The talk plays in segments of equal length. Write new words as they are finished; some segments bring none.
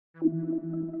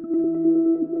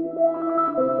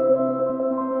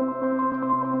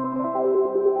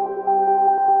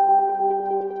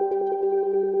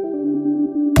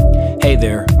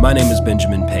My name is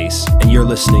Benjamin Pace, and you're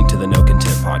listening to the No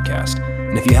Content Podcast.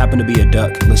 And if you happen to be a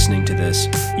duck listening to this,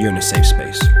 you're in a safe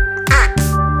space.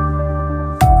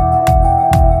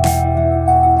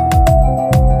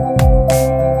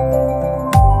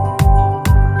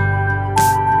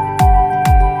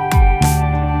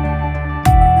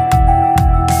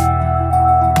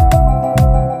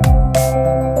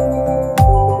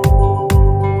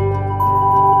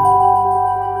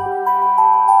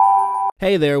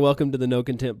 Hey there, welcome to the No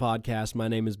Content Podcast. My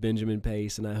name is Benjamin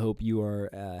Pace, and I hope you are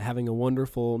having a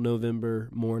wonderful November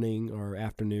morning or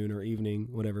afternoon or evening,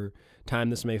 whatever time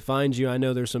this may find you. I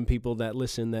know there's some people that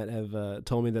listen that have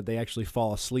told me that they actually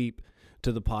fall asleep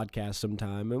to the podcast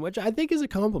sometime, and which I think is a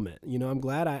compliment. You know, I'm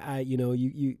glad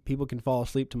you people can fall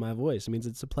asleep to my voice. It means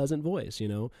it's a pleasant voice, you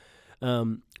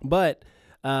know. But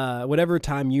whatever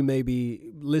time you may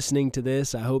be listening to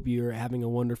this, I hope you're having a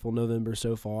wonderful November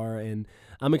so far, and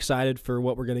I'm excited for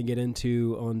what we're going to get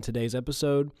into on today's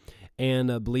episode,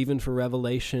 and believing for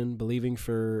revelation, believing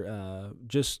for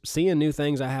just seeing new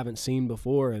things I haven't seen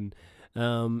before, and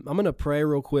I'm going to pray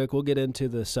real quick. We'll get into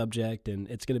the subject, and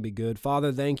it's going to be good.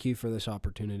 Father, thank you for this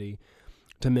opportunity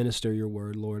to minister your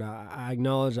word, Lord. I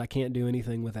acknowledge I can't do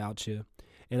anything without you,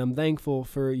 and I'm thankful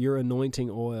for your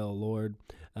anointing oil, Lord,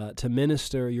 to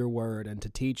minister your word and to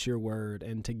teach your word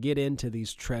and to get into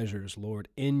these treasures, Lord,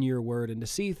 in your word and to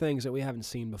see things that we haven't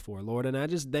seen before, Lord. And I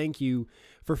just thank you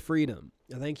for freedom.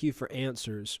 I thank you for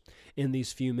answers in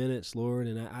these few minutes, Lord.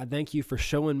 And I thank you for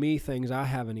showing me things I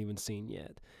haven't even seen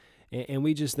yet. And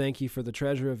we just thank you for the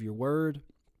treasure of your word.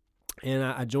 And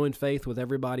I join faith with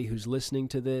everybody who's listening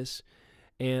to this.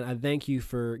 And I thank you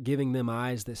for giving them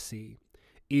eyes that see,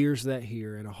 ears that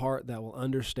hear, and a heart that will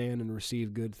understand and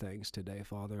receive good things today,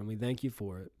 Father, and we thank you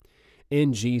for it.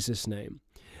 In Jesus' name.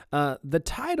 The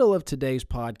title of today's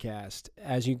podcast,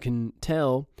 as you can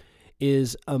tell,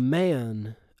 is A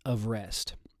Man of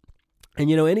Rest. And,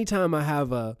 you know, anytime I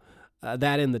have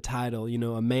that in the title, you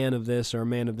know, a man of this or a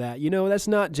man of that, you know, that's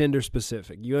not gender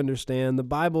specific. You understand? The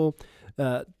Bible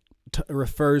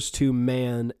refers to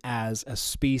man as a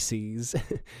species,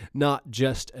 not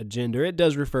just a gender. It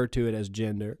does refer to it as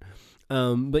gender.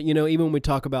 But, you know, even when we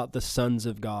talk about the sons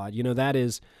of God, you know, that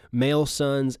is male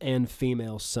sons and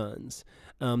female sons.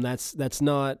 That's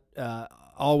not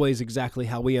always exactly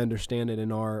how we understand it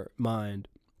in our mind.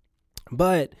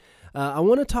 But I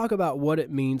want to talk about what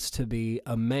it means to be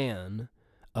a man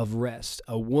of rest,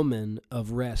 a woman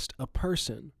of rest, a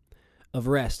person of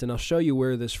rest. And I'll show you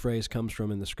where this phrase comes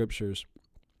from in the scriptures.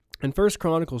 In 1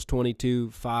 Chronicles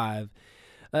 22:5,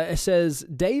 it says,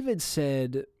 David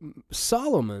said,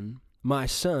 Solomon, my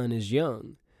son, is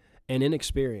young and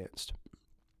inexperienced,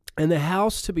 and the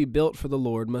house to be built for the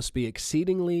Lord must be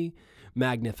exceedingly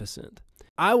magnificent.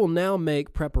 I will now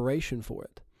make preparation for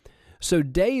it. So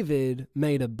David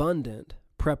made abundant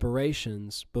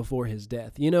preparations before his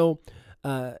death. You know,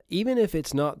 even if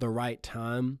it's not the right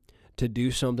time to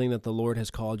do something that the Lord has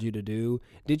called you to do,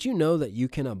 did you know that you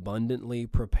can abundantly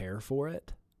prepare for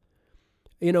it?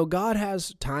 You know, God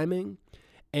has timing,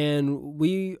 and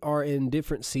we are in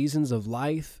different seasons of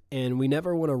life, and we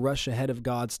never want to rush ahead of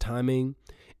God's timing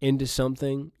into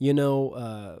something. You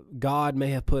know, God may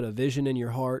have put a vision in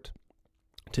your heart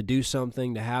to do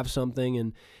something, to have something,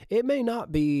 and it may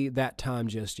not be that time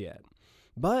just yet.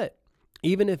 But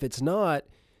even if it's not,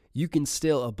 you can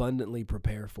still abundantly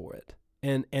prepare for it.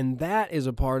 And that is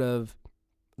a part of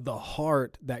the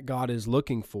heart that God is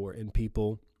looking for in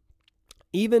people.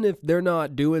 Even if they're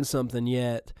not doing something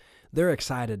yet, they're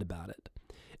excited about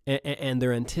it. And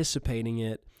they're anticipating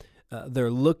it.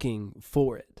 They're looking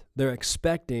for it. They're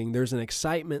expecting. There's an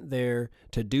excitement there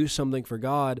to do something for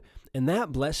God. And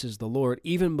that blesses the Lord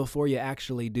even before you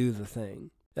actually do the thing.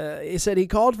 It said he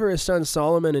called for his son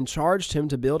Solomon and charged him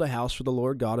to build a house for the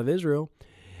Lord God of Israel.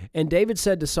 And David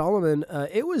said to Solomon,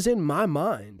 it was in my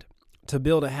mind to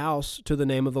build a house to the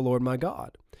name of the Lord my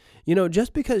God. You know,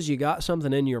 just because you got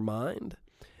something in your mind,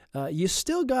 you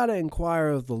still got to inquire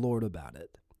of the Lord about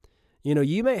it. You know,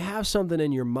 you may have something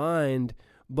in your mind,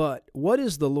 but what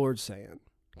is the Lord saying?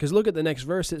 Because look at the next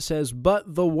verse. It says,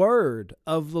 but the word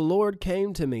of the Lord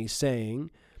came to me, saying,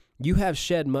 you have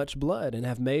shed much blood and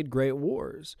have made great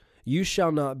wars. You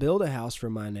shall not build a house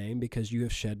for my name, because you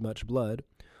have shed much blood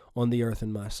on the earth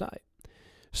in my sight.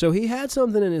 So he had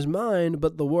something in his mind,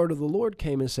 but the word of the Lord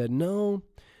came and said, no,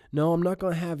 I'm not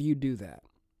going to have you do that.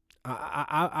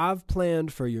 I've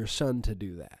planned for your son to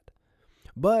do that.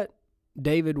 But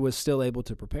David was still able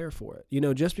to prepare for it. You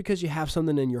know, just because you have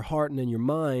something in your heart and in your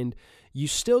mind, you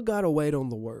still got to wait on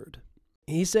the word.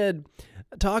 He said,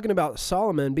 talking about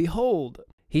Solomon, behold,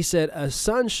 he said, a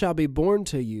son shall be born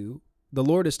to you. The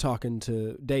Lord is talking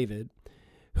to David,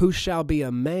 who shall be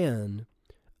a man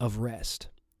of rest.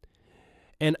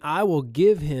 And I will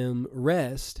give him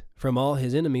rest from all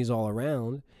his enemies all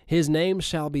around. His name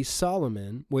shall be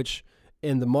Solomon, which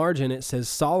in the margin it says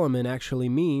Solomon actually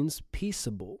means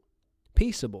peaceable.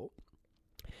 Peaceable.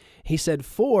 He said,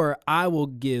 for I will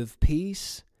give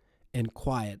peace and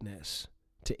quietness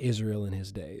to Israel in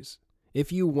his days.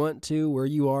 If you want to, where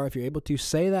you are, if you're able to,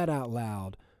 say that out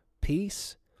loud.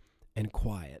 Peace and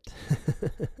quiet.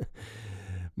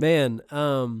 Man,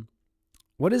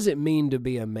 what does it mean to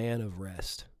be a man of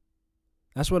rest?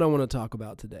 That's what I want to talk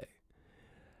about today.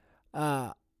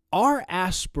 Our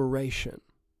aspiration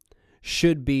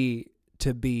should be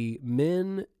to be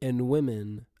men and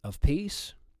women of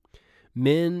peace,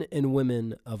 men and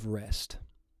women of rest.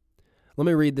 Let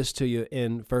me read this to you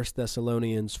in 1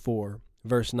 Thessalonians 4,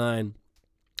 verse 9.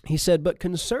 He said, but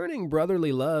concerning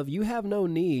brotherly love, you have no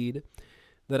need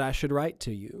that I should write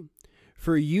to you,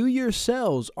 for you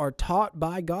yourselves are taught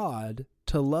by God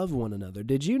to love one another.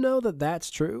 Did you know that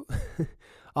that's true?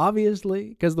 Obviously,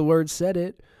 because the word said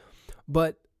it,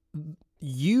 but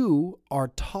you are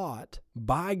taught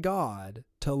by God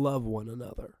to love one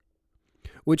another,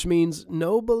 which means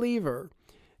no believer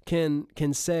can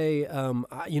say,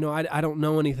 I don't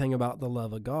know anything about the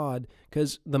love of God,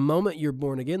 because the moment you're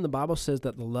born again, the Bible says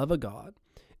that the love of God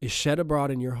is shed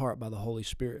abroad in your heart by the Holy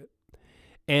Spirit.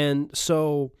 And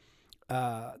so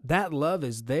that love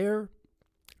is there,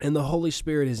 and the Holy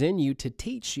Spirit is in you to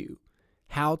teach you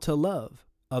how to love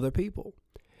other people.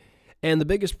 And the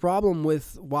biggest problem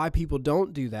with why people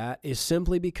don't do that is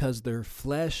simply because their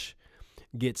flesh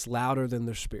gets louder than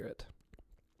their spirit.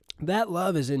 That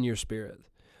love is in your spirit.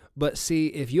 But see,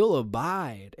 if you'll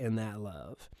abide in that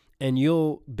love and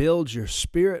you'll build your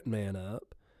spirit man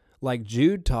up, like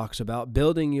Jude talks about,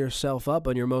 building yourself up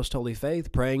on your most holy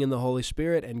faith, praying in the Holy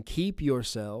Spirit, and keep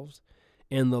yourselves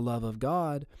in the love of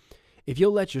God, if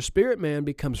you'll let your spirit man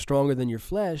become stronger than your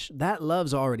flesh, that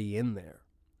love's already in there.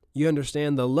 You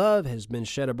understand, the love has been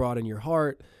shed abroad in your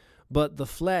heart, but the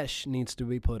flesh needs to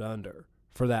be put under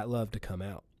for that love to come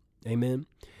out. Amen.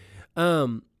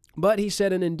 But he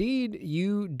said, and indeed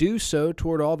you do so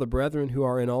toward all the brethren who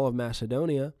are in all of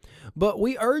Macedonia. But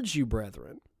we urge you,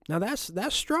 brethren. Now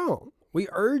that's strong. We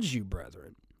urge you,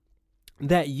 brethren,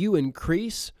 that you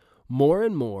increase more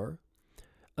and more.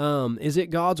 Is it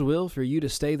God's will for you to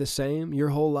stay the same your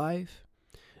whole life?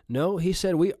 No, he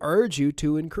said, we urge you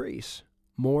to increase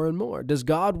more and more. Does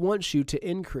God want you to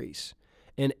increase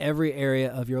in every area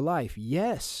of your life?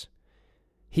 Yes,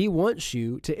 he wants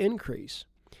you to increase.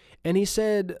 And he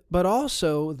said, but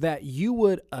also that you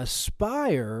would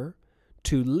aspire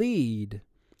to lead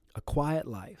a quiet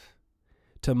life,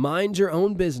 to mind your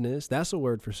own business, that's a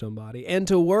word for somebody, and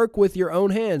to work with your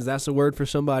own hands, that's a word for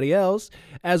somebody else,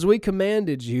 as we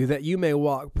commanded you, that you may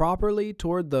walk properly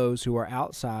toward those who are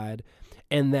outside,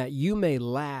 and that you may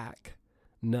lack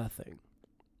nothing.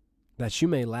 That you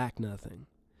may lack nothing.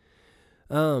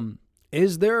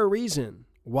 Is there a reason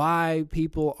why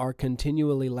people are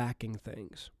continually lacking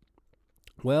things?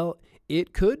 Well,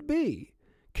 it could be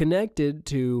connected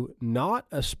to not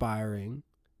aspiring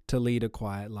to lead a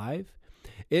quiet life.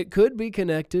 It could be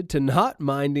connected to not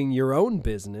minding your own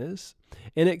business,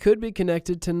 and it could be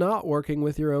connected to not working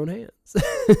with your own hands.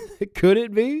 Could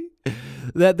it be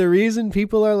that the reason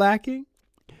people are lacking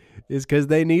is because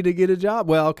they need to get a job?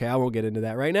 Well, okay, I won't get into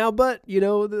that right now, but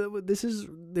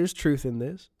there's truth in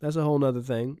this. That's a whole nother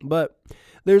thing. But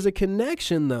there's a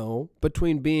connection, though,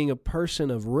 between being a person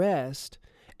of rest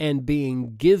and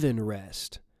being given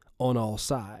rest on all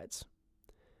sides.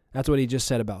 That's what he just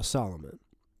said about Solomon.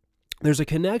 There's a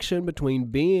connection between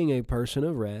being a person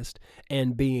of rest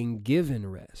and being given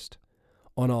rest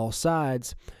on all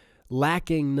sides,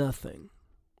 lacking nothing.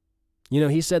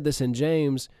 He said this in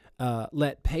James,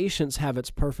 let patience have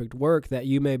its perfect work, that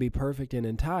you may be perfect and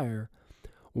entire,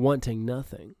 wanting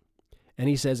nothing. And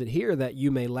he says it here, that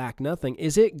you may lack nothing.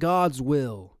 Is it God's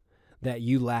will that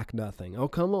you lack nothing? Oh,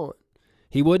 come on.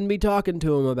 He wouldn't be talking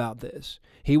to him about this.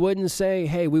 He wouldn't say,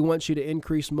 hey, we want you to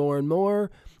increase more and more,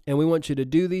 and we want you to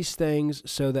do these things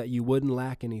so that you wouldn't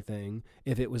lack anything,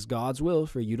 if it was God's will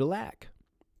for you to lack.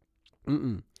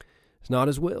 It's not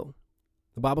his will.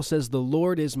 The Bible says, the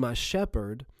Lord is my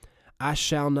shepherd, I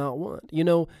shall not want.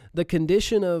 The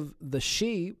condition of the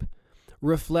sheep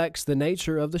reflects the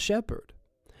nature of the shepherd.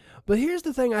 But here's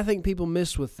the thing I think people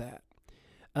miss with that.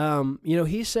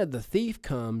 He said the thief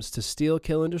comes to steal,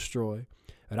 kill, and destroy,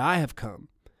 but I have come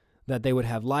that they would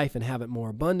have life and have it more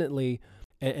abundantly.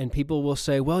 And people will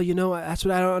say, well, that's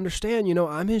what I don't understand.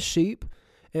 I'm his sheep,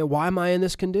 and why am I in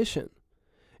this condition?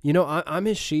 I'm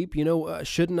his sheep.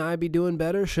 Shouldn't I be doing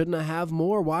better? Shouldn't I have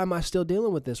more? Why am I still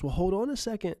dealing with this? Well, hold on a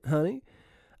second, honey.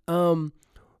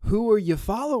 Who are you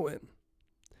following?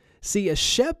 See, a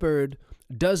shepherd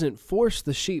doesn't force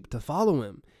the sheep to follow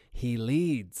him. He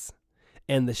leads.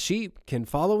 And the sheep can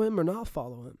follow him or not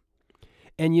follow him.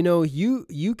 And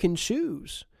you can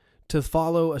choose to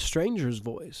follow a stranger's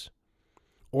voice,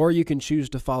 or you can choose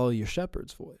to follow your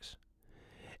shepherd's voice.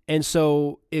 And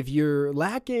so if you're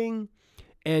lacking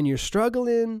and you're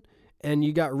struggling and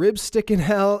you got ribs sticking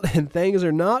out and things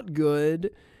are not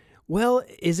good, well,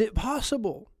 is it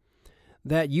possible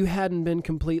that you hadn't been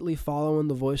completely following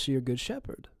the voice of your good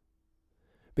shepherd?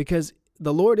 Because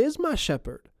the Lord is my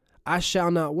shepherd. I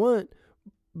shall not want,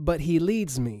 but he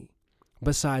leads me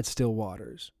beside still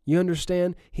waters. You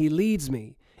understand? He leads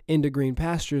me into green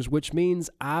pastures, which means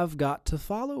I've got to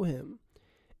follow him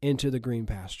into the green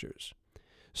pastures.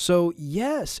 So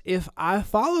yes, if I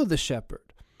follow the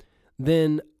shepherd,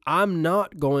 then I'm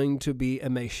not going to be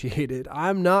emaciated.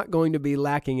 I'm not going to be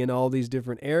lacking in all these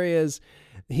different areas.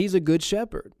 He's a good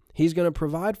shepherd. He's going to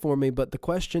provide for me. But the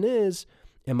question is,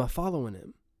 am I following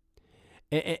him?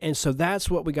 And so that's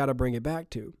what we got to bring it back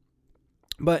to.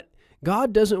 But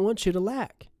God doesn't want you to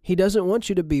lack. He doesn't want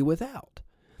you to be without.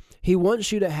 He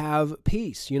wants you to have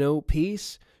peace.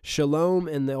 Peace, shalom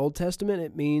in the Old Testament,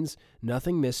 it means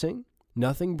nothing missing,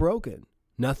 nothing broken,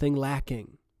 nothing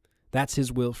lacking. That's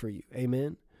his will for you.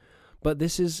 Amen. But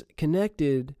this is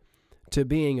connected to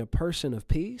being a person of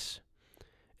peace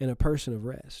and a person of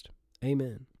rest.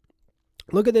 Amen.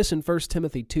 Look at this in 1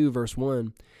 Timothy 2, verse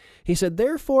 1. He said,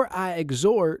 "Therefore I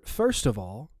exhort, first of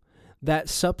all, that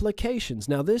supplications."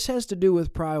 Now this has to do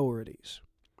with priorities.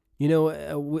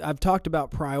 I've talked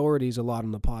about priorities a lot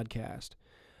on the podcast.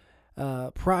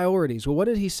 Priorities. Well, what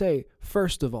did he say?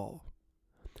 First of all.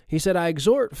 He said, "I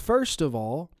exhort, first of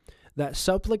all, that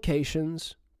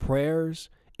supplications, prayers,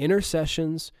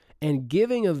 intercessions, and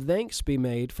giving of thanks be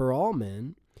made for all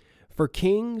men, for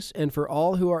kings, and for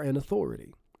all who are in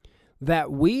authority,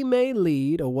 that we may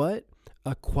lead a what?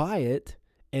 A quiet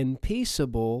and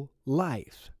peaceable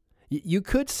life." You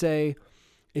could say,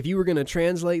 if you were going to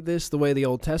translate this the way the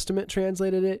Old Testament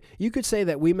translated it, you could say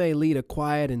that we may lead a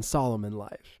quiet and Solomon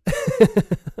life.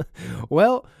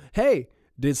 Well, hey,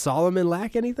 did Solomon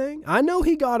lack anything? I know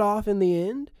he got off in the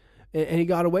end, and he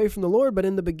got away from the Lord, but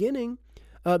in the beginning,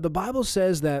 the Bible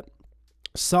says that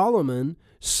Solomon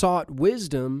sought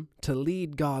wisdom to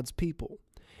lead God's people.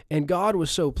 And God was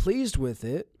so pleased with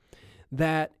it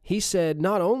that he said,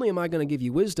 not only am I going to give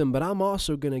you wisdom, but I'm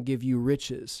also going to give you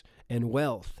riches and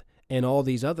wealth and all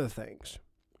these other things.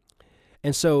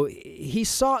 And so he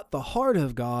sought the heart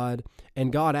of God,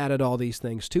 and God added all these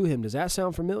things to him. Does that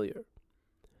sound familiar?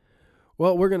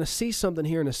 Well, we're going to see something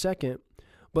here in a second,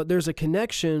 but there's a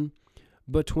connection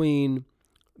between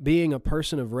being a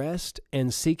person of rest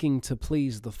and seeking to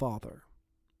please the Father.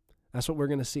 That's what we're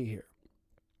going to see here.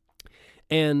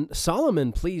 And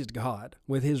Solomon pleased God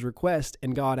with his request,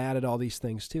 and God added all these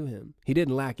things to him. He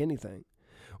didn't lack anything.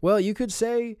 Well, you could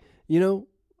say,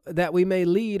 that we may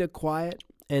lead a quiet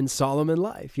and Solomon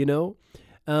life,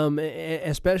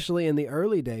 especially in the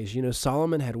early days.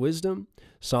 Solomon had wisdom.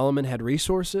 Solomon had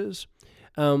resources.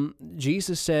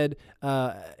 Jesus said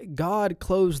God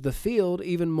clothes the field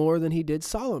even more than he did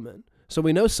Solomon. So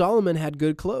we know Solomon had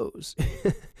good clothes.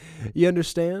 You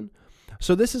understand?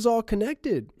 So this is all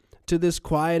connected to this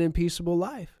quiet and peaceable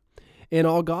life in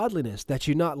all godliness, that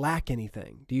you not lack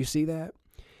anything. Do you see that?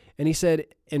 And he said,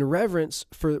 in reverence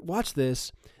for, watch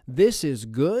this, this is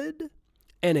good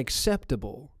and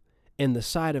acceptable in the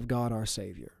sight of God our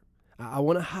Savior. I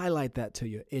want to highlight that to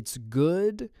you. It's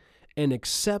good and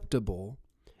acceptable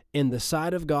in the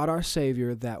sight of God our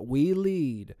Savior that we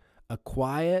lead a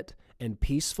quiet and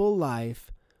peaceful life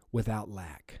without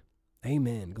lack.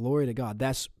 Amen. Glory to God.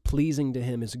 That's pleasing to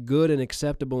him. It's good and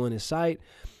acceptable in his sight.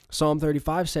 Psalm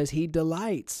 35 says he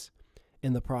delights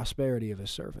in the prosperity of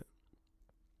his servant.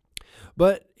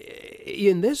 But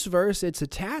in this verse, it's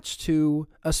attached to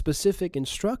a specific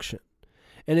instruction.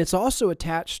 And it's also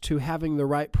attached to having the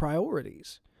right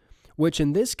priorities, which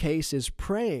in this case is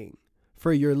praying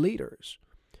for your leaders,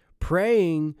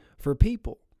 praying for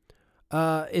people.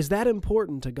 Is that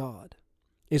important to God?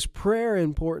 Is prayer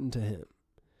important to him?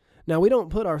 Now, we don't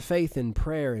put our faith in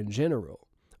prayer in general,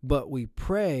 but we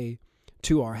pray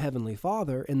to our Heavenly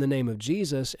Father in the name of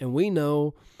Jesus, and we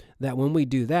know that when we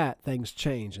do that, things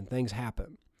change and things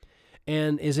happen.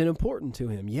 And is it important to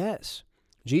him? Yes.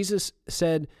 Jesus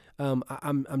said,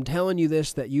 I'm telling you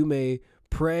this that you may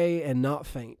pray and not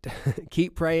faint.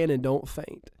 Keep praying and don't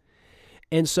faint.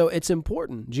 And so it's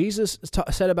important. Jesus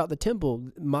said about the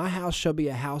temple, my house shall be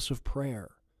a house of prayer.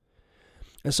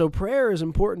 And so prayer is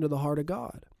important to the heart of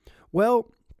God.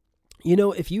 Well,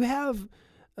 if you have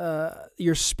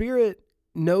your spirit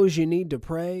knows you need to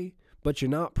pray, but you're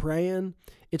not praying,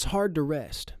 it's hard to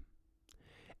rest.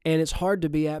 And it's hard to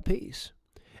be at peace.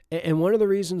 And one of the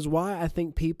reasons why I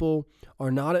think people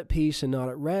are not at peace and not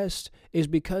at rest is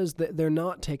because they're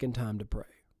not taking time to pray.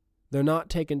 They're not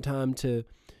taking time to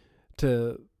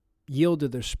yield to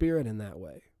their spirit in that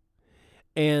way.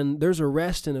 And there's a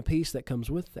rest and a peace that comes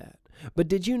with that. But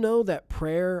did you know that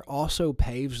prayer also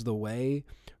paves the way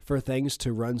for things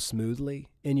to run smoothly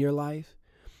in your life?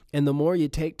 And the more you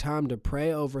take time to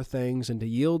pray over things and to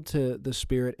yield to the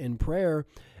Spirit in prayer,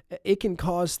 it can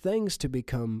cause things to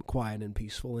become quiet and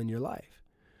peaceful in your life.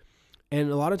 And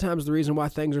a lot of times the reason why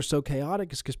things are so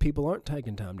chaotic is because people aren't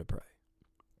taking time to pray.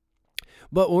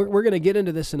 But we're going to get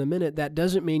into this in a minute. That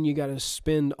doesn't mean you got to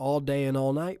spend all day and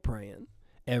all night praying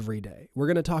every day. We're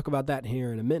going to talk about that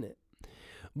here in a minute.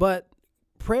 But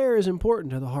prayer is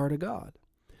important to the heart of God.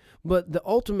 But the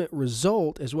ultimate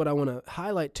result is what I want to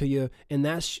highlight to you, and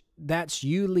that's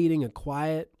you leading a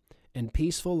quiet and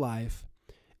peaceful life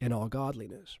in all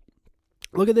godliness.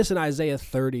 Look at this in Isaiah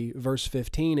 30, verse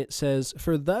 15. It says,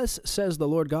 "For thus says the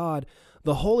Lord God,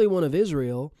 the Holy One of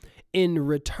Israel, in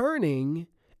returning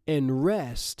and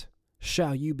rest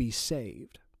shall you be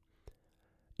saved."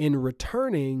 In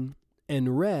returning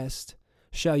and rest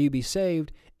shall you be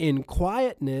saved. In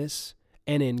quietness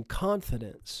and in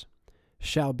confidence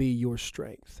shall be your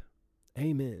strength.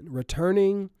 Amen.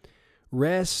 Returning,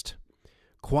 rest,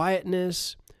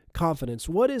 quietness, confidence.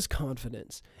 What is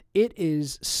confidence? It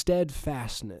is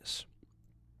steadfastness.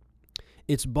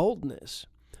 It's boldness,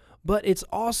 but it's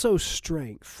also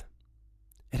strength.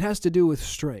 It has to do with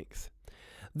strength.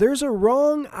 There's a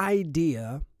wrong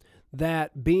idea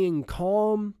that being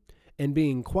calm and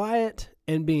being quiet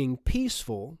and being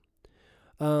peaceful,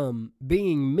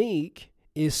 being meek,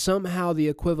 is somehow the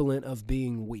equivalent of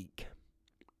being weak.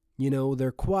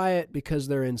 They're quiet because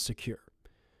they're insecure.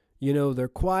 They're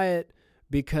quiet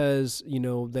because,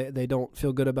 they don't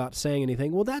feel good about saying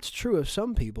anything. Well, that's true of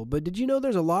some people, but did you know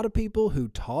there's a lot of people who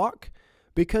talk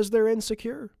because they're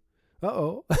insecure?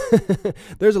 Uh-oh.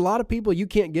 There's a lot of people you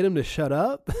can't get them to shut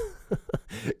up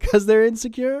because they're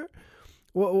insecure.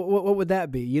 What would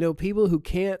that be? People who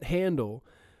can't handle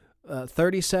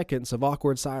 30 seconds of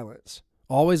awkward silence.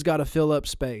 Always got to fill up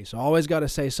space. Always got to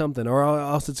say something, or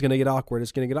else it's going to get awkward.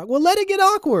 It's going to get awkward. Well, let it get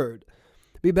awkward.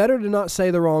 Be better to not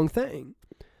say the wrong thing.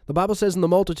 The Bible says in the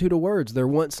multitude of words, there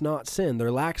wants not sin.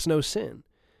 There lacks no sin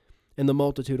in the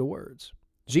multitude of words.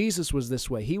 Jesus was this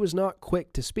way. He was not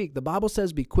quick to speak. The Bible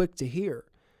says be quick to hear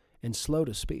and slow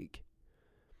to speak.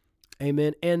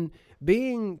 Amen. And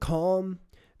being calm,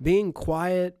 being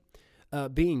quiet,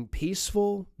 being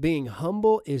peaceful, being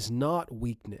humble is not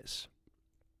weakness.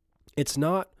 It's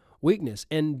not weakness.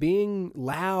 And being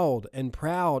loud and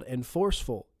proud and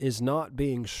forceful is not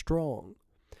being strong.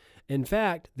 In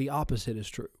fact, the opposite is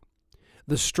true.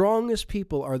 The strongest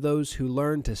people are those who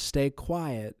learn to stay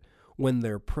quiet when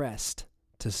they're pressed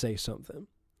to say something,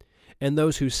 and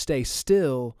those who stay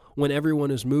still when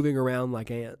everyone is moving around like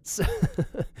ants,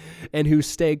 and who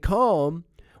stay calm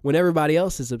when everybody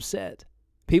else is upset.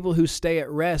 People who stay at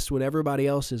rest when everybody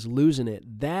else is losing it.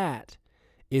 That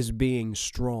is being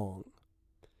strong.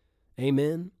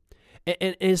 Amen?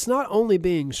 And it's not only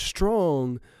being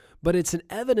strong, but it's an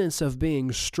evidence of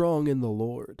being strong in the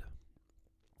Lord.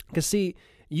 Because see,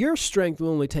 your strength will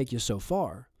only take you so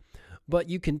far, but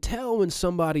you can tell when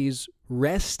somebody's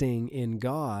resting in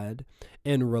God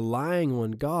and relying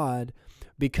on God,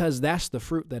 because that's the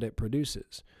fruit that it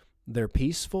produces. They're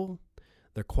peaceful,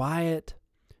 they're quiet.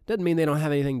 Doesn't mean they don't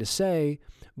have anything to say,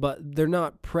 but they're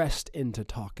not pressed into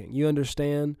talking. You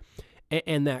understand?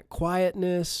 And that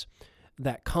quietness,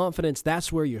 that confidence,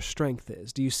 that's where your strength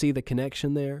is. Do you see the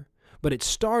connection there? But it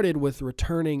started with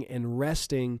returning and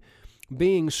resting,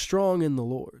 being strong in the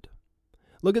Lord.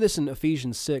 Look at this in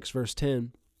Ephesians 6, verse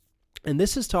 10. And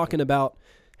this is talking about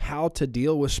how to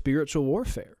deal with spiritual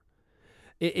warfare.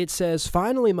 It says,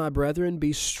 "Finally, my brethren,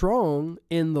 be strong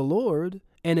in the Lord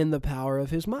and in the power of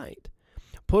his might.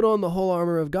 Put on the whole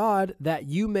armor of God, that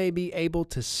you may be able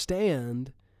to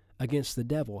stand against the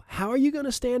devil." How are you going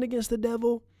to stand against the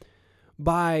devil?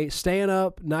 By staying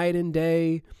up night and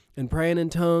day and praying in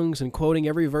tongues and quoting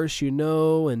every verse you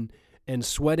know and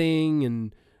sweating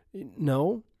and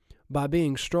no, by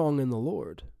being strong in the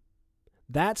Lord.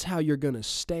 That's how you're going to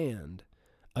stand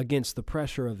against the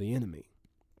pressure of the enemy,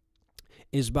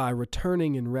 is by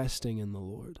returning and resting in the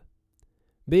Lord.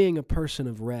 Being a person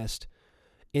of rest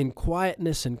in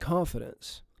quietness and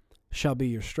confidence shall be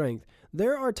your strength.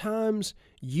 there are times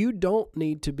you don't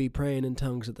need to be praying in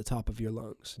tongues at the top of your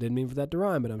lungs. Didn't mean for that to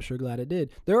rhyme, but I'm sure glad it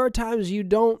did. There are times you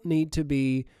don't need to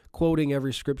be quoting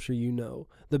every scripture you know.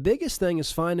 The biggest thing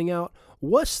is finding out,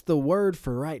 what's the word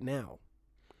for right now?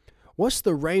 What's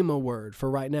the rhema word for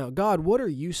right now? God, what are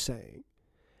you saying?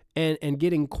 And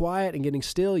getting quiet and getting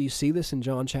still. You see this in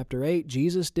John chapter 8.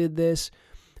 Jesus did this.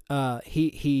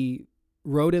 He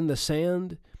wrote in the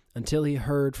sand until he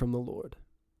heard from the Lord.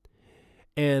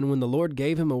 And when the Lord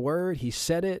gave him a word, he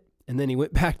said it, and then he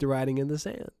went back to writing in the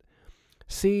sand.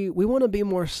 See, we want to be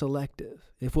more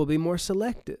selective. If we'll be more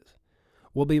selective,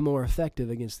 we'll be more effective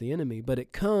against the enemy. But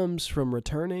it comes from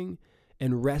returning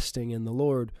and resting in the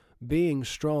Lord, being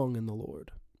strong in the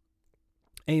Lord.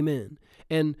 Amen.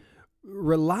 And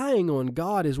relying on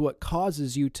God is what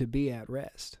causes you to be at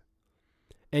rest.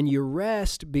 And you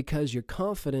rest because you're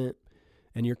confident,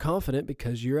 and you're confident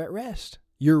because you're at rest.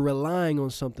 You're relying on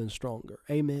something stronger.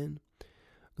 Amen.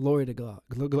 Glory to God.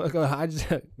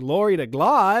 Glory to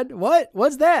God? What?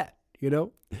 What's that?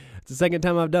 It's the second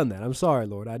time I've done that. I'm sorry,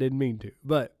 Lord. I didn't mean to.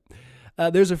 But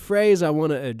there's a phrase I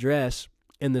want to address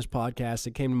in this podcast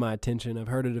that came to my attention. I've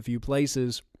heard it a few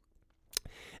places,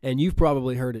 and you've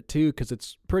probably heard it too because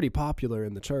it's pretty popular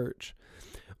in the church.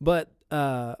 But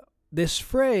this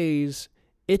phrase,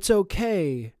 it's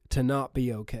okay to not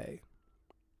be okay.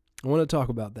 I want to talk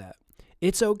about that.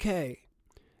 It's okay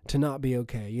to not be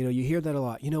okay. You hear that a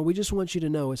lot. We just want you to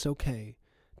know it's okay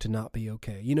to not be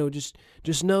okay.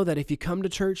 Just know that if you come to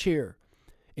church here,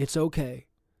 it's okay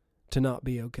to not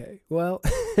be okay. Well,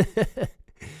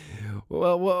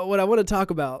 what I want to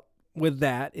talk about with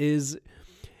that is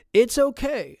it's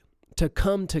okay to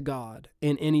come to God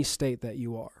in any state that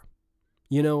you are.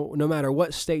 No matter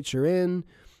what state you're in,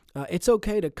 it's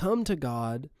okay to come to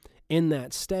God in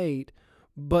that state.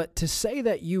 But to say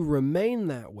that you remain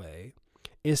that way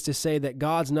is to say that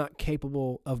God's not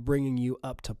capable of bringing you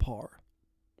up to par.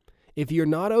 If you're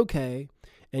not okay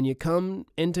and you come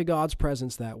into God's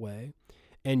presence that way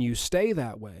and you stay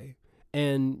that way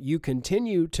and you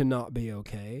continue to not be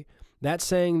okay, that's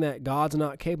saying that God's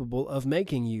not capable of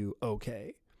making you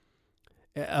okay,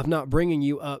 of not bringing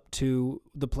you up to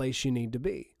the place you need to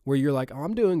be, where you're like, oh,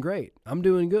 I'm doing great, I'm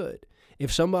doing good.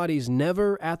 If somebody's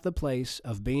never at the place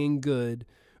of being good,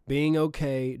 being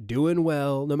okay, doing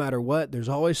well, no matter what, there's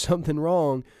always something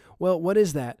wrong. Well, what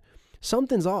is that?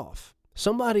 Something's off.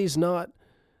 Somebody's not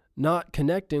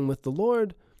connecting with the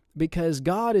Lord, because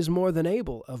God is more than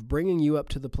able of bringing you up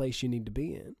to the place you need to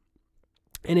be in.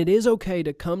 And it is okay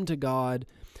to come to God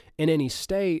in any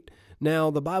state. Now,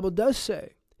 the Bible does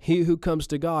say, he who comes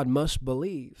to God must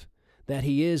believe that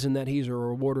he is and that he's a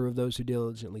rewarder of those who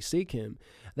diligently seek him.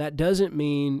 That doesn't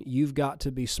mean you've got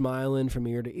to be smiling from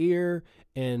ear to ear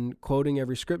and quoting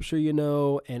every scripture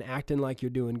and acting like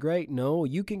you're doing great. No,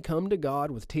 you can come to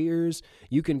God with tears.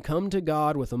 You can come to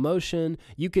God with emotion.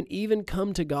 You can even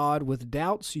come to God with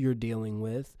doubts you're dealing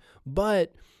with.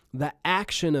 But the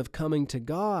action of coming to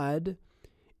God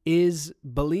is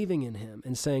believing in him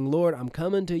and saying, Lord, I'm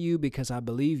coming to you because I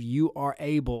believe you are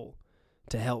able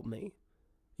to help me.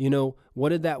 What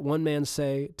did that one man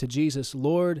say to Jesus?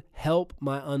 Lord, help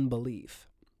my unbelief.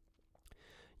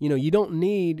 You don't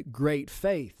need great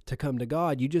faith to come to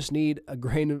God. You just need a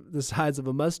grain of the size of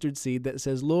a mustard seed that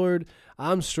says, Lord,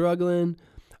 I'm struggling.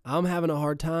 I'm having a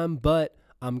hard time, but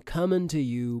I'm coming to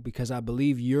you because I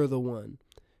believe you're the one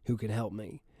who can help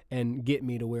me and get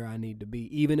me to where I need to be,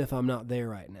 even if I'm not there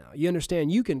right now. You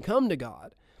understand? You can come to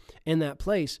God in that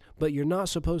place, but you're not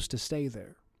supposed to stay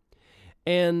there.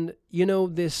 And,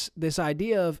 this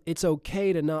idea of it's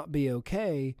okay to not be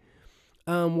okay,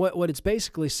 what it's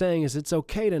basically saying is it's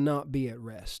okay to not be at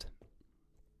rest.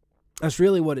 That's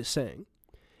really what it's saying.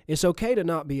 It's okay to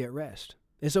not be at rest.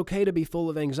 It's okay to be full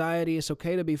of anxiety. It's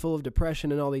okay to be full of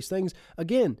depression and all these things.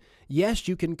 Again, yes,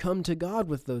 you can come to God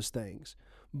with those things.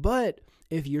 But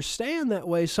if you're staying that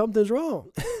way, something's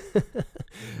wrong.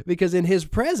 Because in his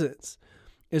presence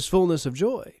is fullness of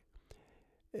joy.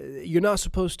 You're not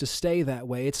supposed to stay that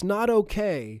way. It's not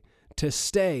okay to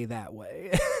stay that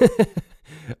way.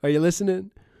 Are you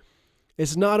listening?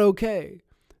 It's not okay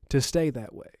to stay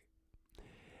that way.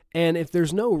 And if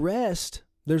there's no rest,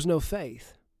 there's no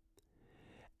faith.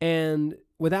 And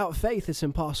without faith, it's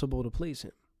impossible to please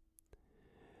him.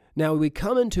 Now, we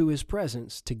come into his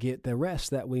presence to get the rest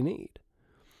that we need.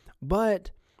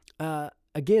 But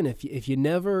again, if you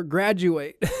never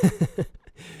graduate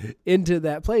into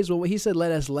that place, well, he said,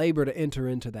 let us labor to enter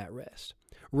into that rest.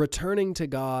 Returning to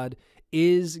God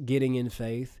is getting in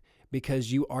faith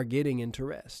because you are getting into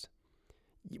rest.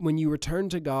 When you return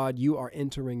to God, you are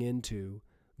entering into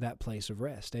that place of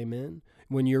rest. Amen.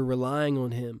 when you're relying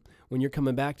on him, when you're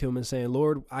coming back to him and saying,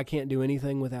 Lord, I can't do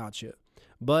anything without you,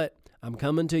 but I'm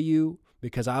coming to you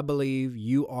because I believe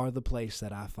you are the place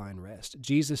that I find rest.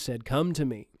 Jesus said, come to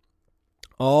me,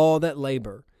 all that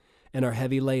labor and are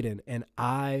heavy laden, and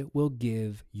I will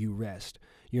give you rest.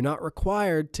 You're not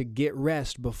required to get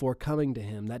rest before coming to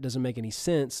him. That doesn't make any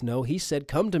sense. No, he said,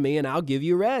 come to me and I'll give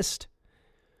you rest.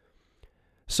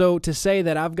 So to say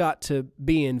that I've got to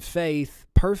be in faith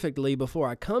perfectly before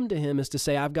I come to him is to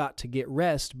say I've got to get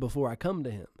rest before I come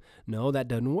to him. No, that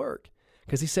doesn't work.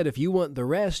 Because he said, if you want the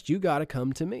rest, you got to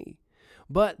come to me.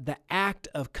 But the act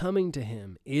of coming to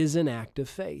him is an act of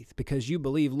faith because you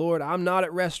believe, Lord, I'm not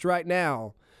at rest right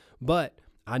now, but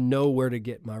I know where to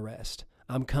get my rest.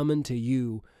 I'm coming to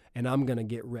you and I'm going to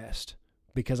get rest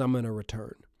because I'm going to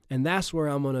return. And that's where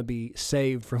I'm going to be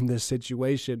saved from this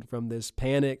situation, from this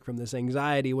panic, from this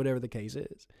anxiety, whatever the case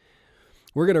is.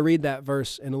 We're going to read that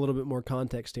verse in a little bit more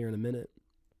context here in a minute.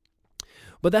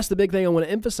 But that's the big thing I want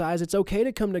to emphasize. It's okay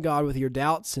to come to God with your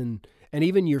doubts and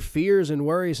even your fears and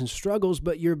worries and struggles,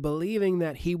 but you're believing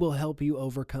that he will help you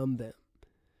overcome them.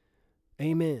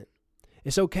 Amen.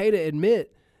 It's okay to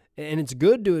admit, and it's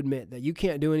good to admit that you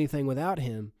can't do anything without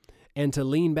him and to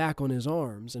lean back on his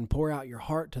arms and pour out your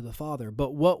heart to the Father.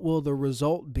 But what will the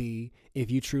result be if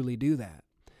you truly do that?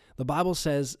 The Bible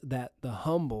says that the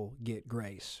humble get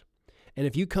grace. And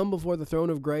if you come before the throne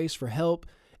of grace for help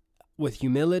with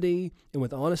humility and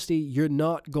with honesty, you're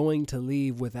not going to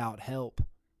leave without help.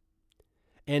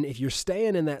 And if you're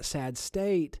staying in that sad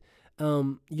state,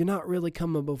 you're not really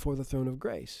coming before the throne of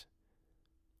grace.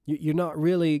 You're not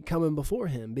really coming before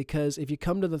him, because if you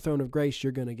come to the throne of grace,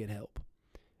 you're going to get help.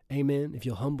 Amen. If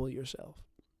you'll humble yourself.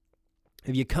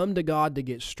 If you come to God to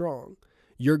get strong,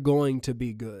 you're going to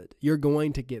be good. You're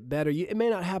going to get better. It may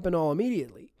not happen all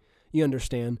immediately, you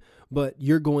understand, but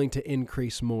you're going to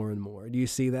increase more and more. Do you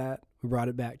see that? We brought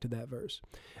it back to that verse.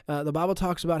 The Bible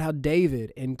talks about how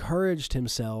David encouraged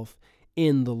himself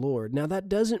in the Lord. Now, that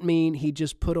doesn't mean he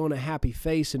just put on a happy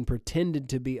face and pretended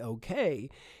to be okay.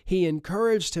 He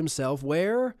encouraged himself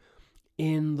where?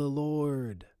 In the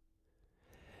Lord.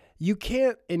 You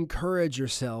can't encourage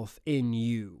yourself in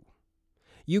you.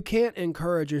 You can't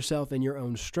encourage yourself in your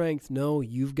own strength. No,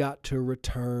 you've got to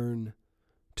return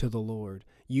to the Lord.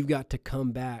 You've got to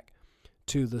come back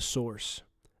to the source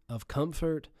of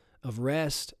comfort, of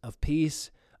rest, of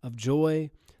peace, of joy.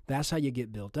 That's how you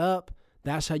get built up.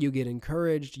 That's how you get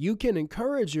encouraged. You can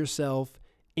encourage yourself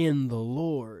in the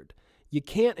Lord. You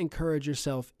can't encourage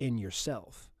yourself in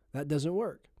yourself. That doesn't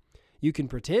work. You can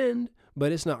pretend,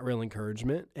 but it's not real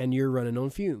encouragement, and you're running on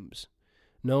fumes.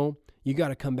 No, you got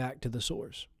to come back to the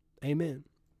source. Amen.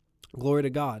 Glory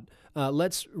to God.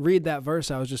 Let's read that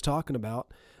verse I was just talking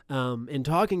about. In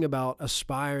talking about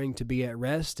aspiring to be at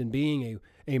rest and being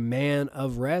a man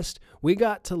of rest, we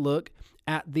got to look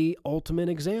at the ultimate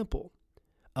example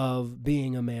of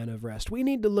being a man of rest. We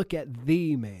need to look at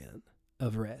the man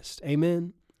of rest.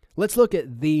 Amen. Let's look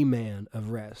at the man of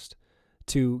rest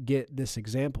to get this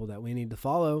example that we need to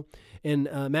follow. In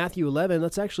Matthew 11,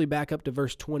 let's actually back up to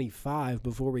verse 25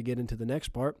 before we get into the next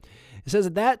part. It says,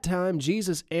 at that time,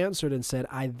 Jesus answered and said,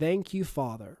 I thank you,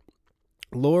 Father,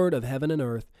 Lord of heaven and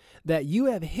earth, that you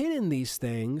have hidden these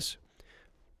things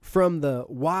from the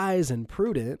wise and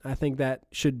prudent, I think that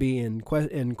should be in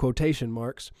quotation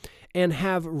marks, and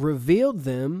have revealed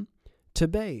them to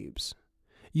babes.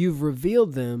 You've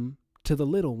revealed them to the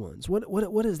little ones.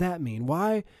 What does that mean?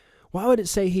 Why would it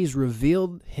say he's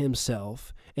revealed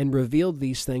himself and revealed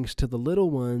these things to the little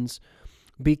ones?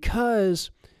 Because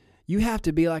you have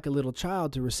to be like a little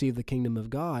child to receive the kingdom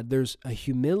of God. There's a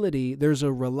humility, there's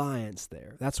a reliance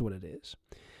there. That's what it is.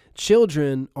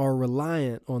 Children are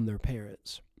reliant on their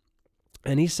parents.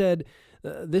 And he said,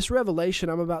 this revelation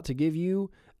I'm about to give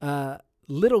you,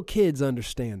 little kids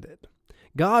understand it.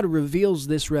 God reveals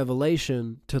this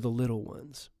revelation to the little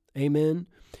ones. Amen.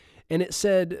 And it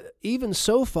said, even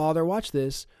so, Father, watch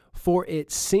this, for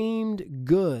it seemed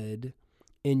good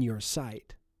in your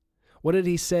sight. What did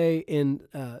he say in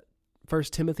 1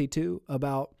 Timothy 2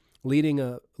 about leading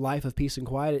a life of peace and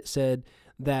quiet? It said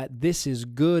that this is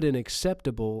good and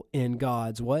acceptable in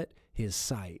God's what? His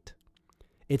sight.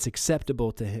 It's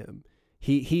acceptable to him.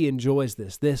 He enjoys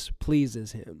this. This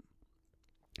pleases him.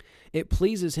 It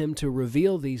pleases him to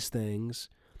reveal these things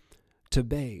to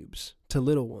babes, to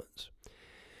little ones.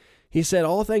 He said,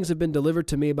 all things have been delivered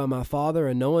to me by my Father,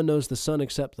 and no one knows the Son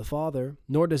except the Father,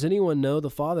 nor does anyone know the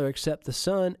Father except the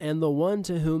Son, and the one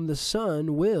to whom the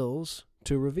Son wills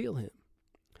to reveal him.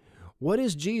 What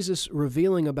is Jesus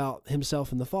revealing about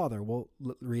himself and the Father? Well,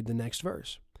 read the next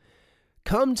verse.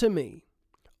 Come to me,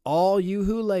 all you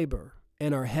who labor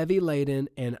and are heavy laden,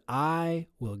 and I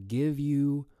will give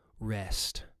you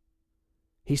rest.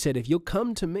 He said, if you'll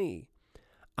come to me,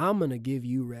 I'm going to give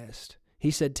you rest.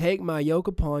 He said, take my yoke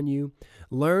upon you,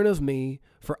 learn of me,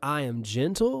 for I am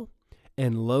gentle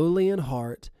and lowly in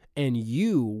heart, and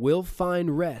you will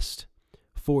find rest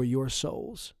for your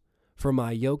souls. For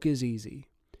my yoke is easy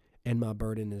and my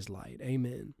burden is light.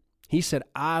 Amen. He said,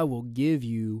 I will give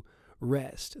you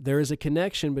rest. There is a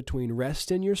connection between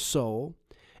rest in your soul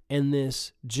and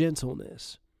this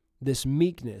gentleness, this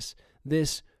meekness,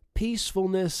 this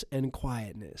peacefulness and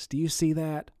quietness. Do you see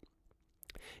that?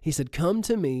 He said, come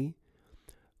to me,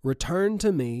 return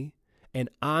to me, and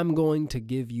I'm going to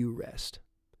give you rest.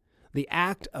 The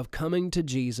act of coming to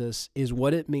Jesus is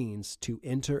what it means to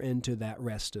enter into that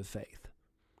rest of faith.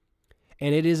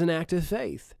 And it is an act of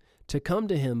faith to come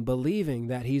to him believing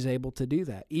that he's able to do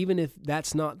that, even if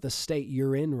that's not the state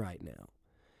you're in right now.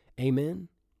 Amen?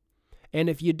 And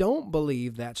if you don't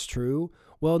believe that's true,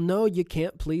 well, no, you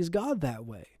can't please God that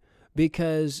way,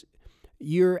 because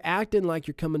you're acting like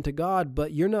you're coming to God,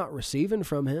 but you're not receiving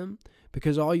from him,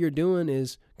 because all you're doing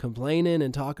is complaining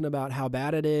and talking about how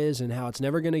bad it is and how it's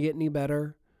never going to get any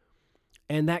better.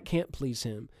 And that can't please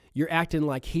him. You're acting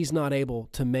like he's not able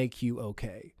to make you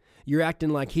okay. You're acting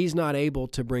like he's not able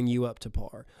to bring you up to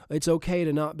par. It's okay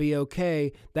to not be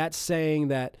okay. That's saying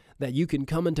that you can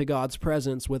come into God's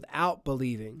presence without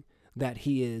believing that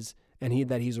he is, and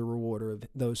that he's a rewarder of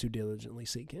those who diligently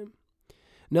seek him.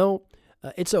 No,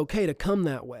 it's okay to come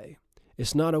that way.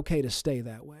 It's not okay to stay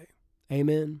that way.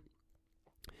 Amen.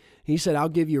 He said, I'll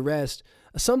give you rest.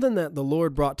 Something that the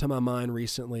Lord brought to my mind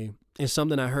recently is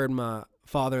something I heard my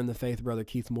father in the faith, Brother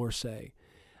Keith Moore, say.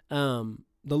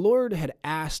 The Lord had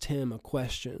asked him a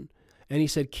question, and he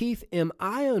said, Keith, am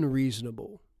I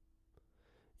unreasonable?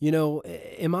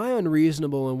 Am I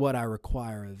unreasonable in what I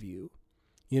require of you?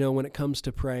 When it comes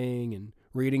to praying and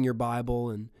reading your Bible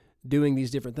and doing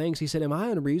these different things, he said, am I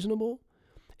unreasonable?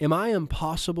 Am I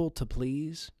impossible to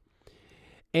please?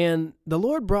 And the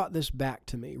Lord brought this back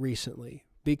to me recently,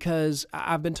 because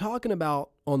I've been talking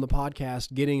about on the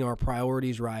podcast getting our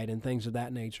priorities right and things of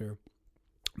that nature.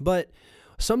 But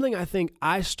something I think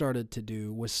I started to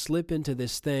do was slip into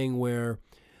this thing where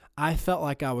I felt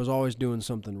like I was always doing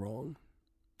something wrong.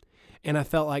 And I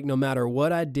felt like no matter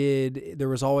what I did, there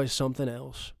was always something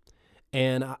else.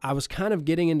 And I was kind of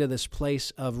getting into this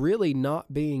place of really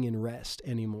not being in rest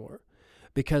anymore,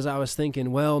 because I was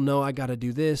thinking, well, no, I got to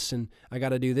do this, and I got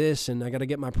to do this, and I got to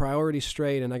get my priorities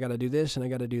straight, and I got to do this, and I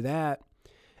got to do that.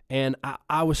 And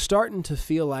I was starting to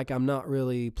feel like I'm not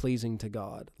really pleasing to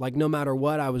God. Like no matter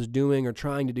what I was doing or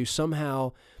trying to do,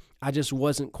 somehow I just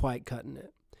wasn't quite cutting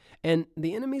it. And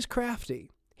the enemy's crafty.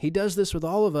 He does this with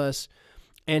all of us,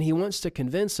 and he wants to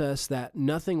convince us that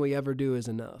nothing we ever do is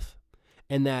enough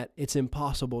and that it's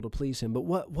impossible to please him. But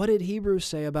what did Hebrews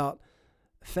say about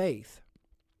faith?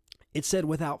 It said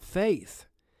without faith,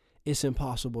 it's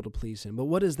impossible to please him. But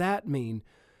what does that mean?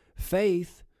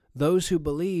 Faith, those who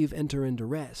believe enter into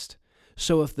rest.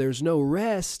 So if there's no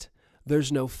rest,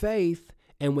 there's no faith,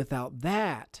 and without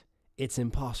that, it's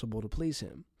impossible to please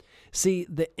him. See,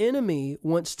 the enemy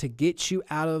wants to get you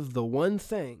out of the one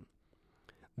thing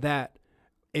that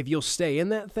if you'll stay in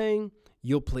that thing,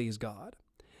 you'll please God.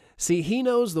 See, he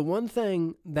knows the one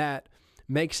thing that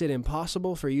makes it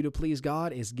impossible for you to please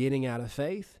God is getting out of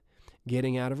faith,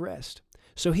 getting out of rest.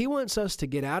 So he wants us to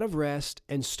get out of rest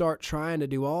and start trying to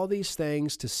do all these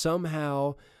things to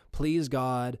somehow please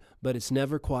God, but it's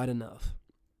never quite enough.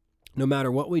 No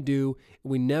matter what we do,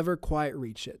 we never quite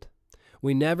reach it.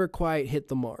 We never quite hit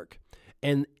the mark.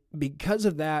 And because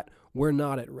of that, we're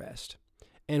not at rest,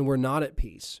 and we're not at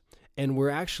peace, and we're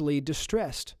actually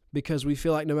distressed because we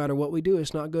feel like no matter what we do,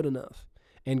 it's not good enough,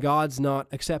 and God's not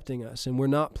accepting us, and we're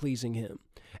not pleasing him.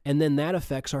 And then that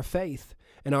affects our faith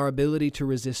and our ability to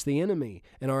resist the enemy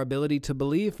and our ability to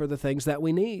believe for the things that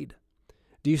we need.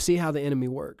 Do you see how the enemy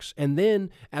works? And then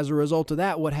as a result of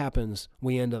that, what happens?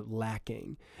 We end up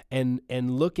lacking and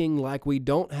looking like we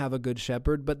don't have a good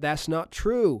shepherd, but that's not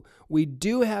true. We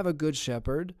do have a good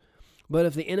shepherd, but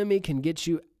if the enemy can get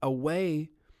you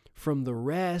away from the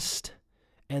rest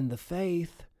and the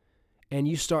faith, and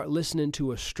you start listening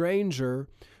to a stranger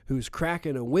who's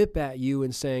cracking a whip at you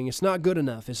and saying, it's not good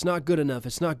enough, it's not good enough,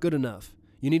 it's not good enough.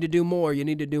 You need to do more, you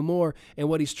need to do more. And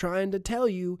what he's trying to tell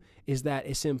you is that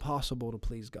it's impossible to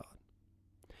please God.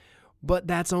 But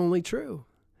that's only true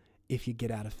if you get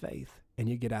out of faith and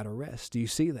you get out of rest. Do you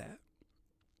see that?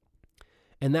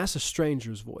 And that's a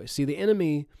stranger's voice. See, the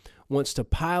enemy wants to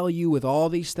pile you with all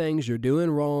these things you're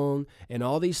doing wrong and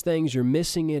all these things you're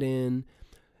missing it in.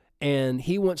 And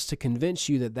he wants to convince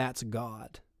you that that's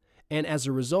God. And as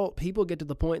a result, people get to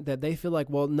the point that they feel like,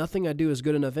 well, nothing I do is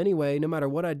good enough anyway. No matter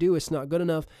what I do, it's not good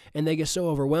enough. And they get so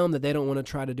overwhelmed that they don't want to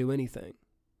try to do anything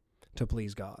to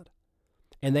please God.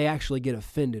 And they actually get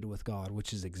offended with God,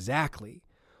 which is exactly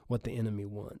what the enemy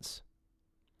wants.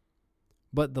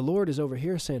 But the Lord is over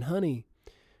here saying, honey,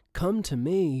 come to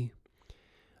me.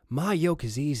 My yoke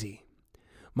is easy.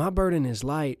 My burden is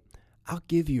light. I'll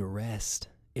give you a rest.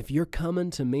 If you're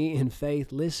coming to me in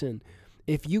faith, listen,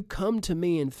 if you come to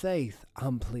me in faith,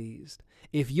 I'm pleased.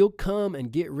 If you'll come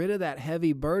and get rid of that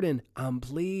heavy burden, I'm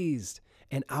pleased.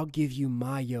 And I'll give you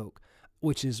my yoke,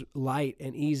 which is light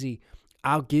and easy.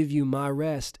 I'll give you my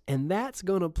rest. And that's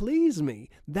going to please me.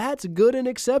 That's good and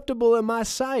acceptable in my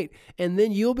sight. And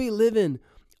then you'll be living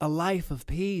a life of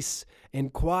peace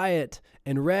and quiet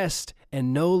and rest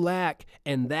and no lack.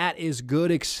 And that is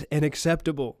good and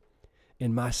acceptable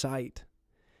in my sight.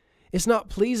 It's not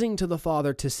pleasing to the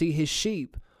Father to see his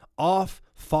sheep off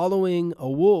following a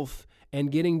wolf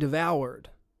and getting devoured.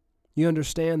 You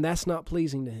understand? That's not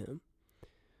pleasing to him.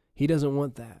 He doesn't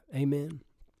want that. Amen.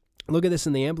 Look at this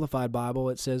in the Amplified Bible.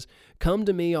 It says, come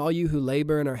to me, all you who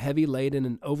labor and are heavy laden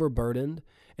and overburdened,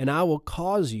 and I will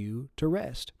cause you to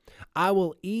rest. I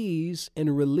will ease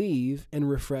and relieve and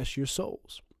refresh your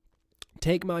souls.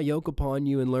 Take my yoke upon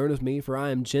you and learn of me, for I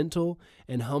am gentle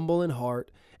and humble in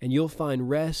heart, and you'll find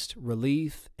rest,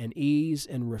 relief, and ease,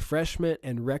 and refreshment,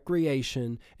 and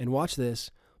recreation, and watch this,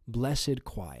 blessed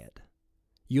quiet.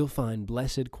 You'll find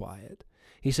blessed quiet.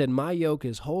 He said, my yoke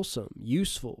is wholesome,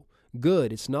 useful,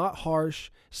 good. It's not harsh,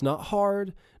 it's not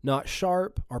hard, not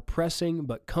sharp or pressing,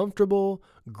 but comfortable,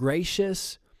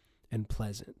 gracious, and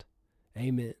pleasant.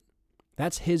 Amen.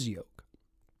 That's his yoke.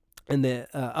 In the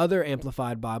other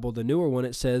Amplified Bible, the newer one,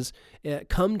 it says,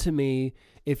 come to me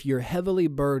if you're heavily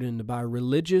burdened by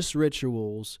religious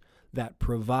rituals that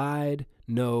provide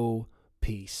no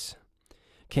peace.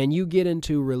 Can you get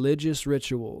into religious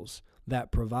rituals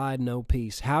that provide no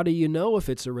peace? How do you know if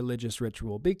it's a religious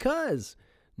ritual? Because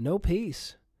no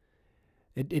peace.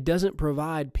 It doesn't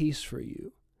provide peace for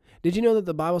you. Did you know that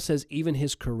the Bible says even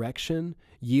his correction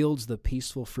yields the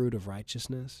peaceful fruit of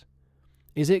righteousness?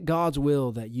 Is it God's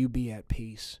will that you be at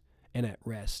peace and at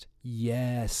rest?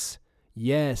 Yes.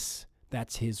 Yes,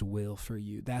 that's his will for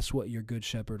you. That's what your good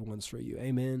shepherd wants for you.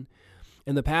 Amen.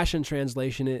 In the Passion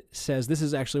Translation, it says, this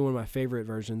is actually one of my favorite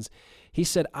versions. He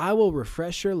said, I will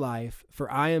refresh your life,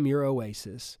 for I am your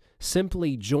oasis.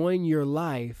 Simply join your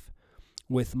life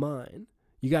with mine.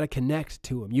 You got to connect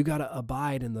to him. You got to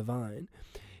abide in the vine.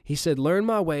 He said, learn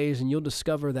my ways and you'll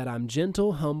discover that I'm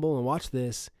gentle, humble, and watch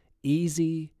this,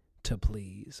 easy to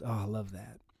please. Oh, I love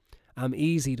that. I'm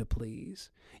easy to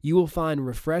please. You will find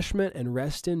refreshment and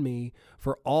rest in me,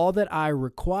 for all that I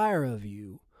require of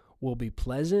you will be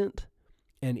pleasant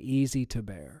and easy to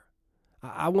bear.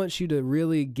 I want you to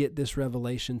really get this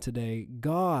revelation today.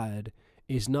 God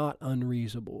is not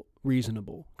reasonable.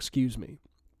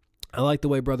 I like the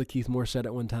way Brother Keith Moore said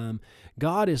it one time.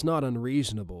 God is not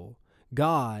unreasonable.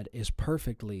 God is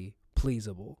perfectly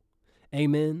pleasable.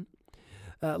 Amen.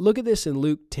 Look at this in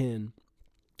Luke 10,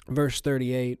 verse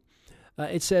 38.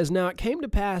 It says, now it came to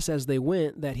pass as they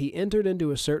went that he entered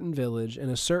into a certain village, and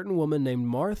a certain woman named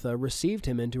Martha received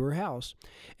him into her house.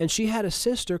 And she had a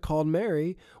sister called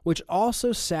Mary, which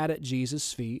also sat at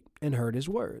Jesus' feet and heard his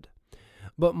word.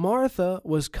 But Martha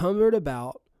was cumbered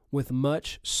about with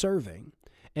much serving.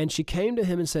 And she came to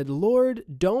him and said, Lord,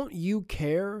 don't you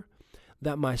care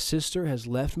that my sister has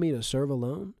left me to serve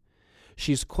alone?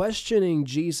 She's questioning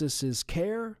Jesus'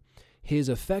 care, his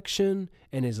affection,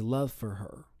 and his love for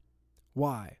her.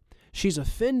 Why? She's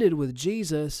offended with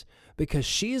Jesus because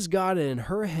she's got it in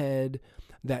her head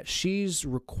that she's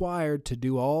required to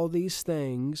do all these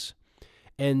things,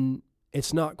 and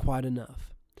it's not quite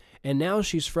enough. And now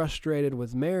she's frustrated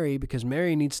with Mary because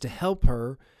Mary needs to help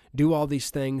her do all these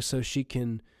things so she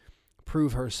can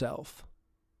prove herself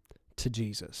to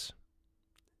Jesus.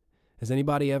 Has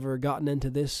anybody ever gotten into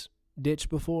this ditch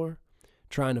before?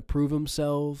 Trying to prove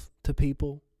himself to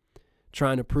people?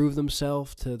 Trying to prove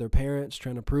themselves to their parents,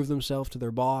 trying to prove themselves to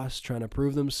their boss, trying to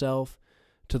prove themselves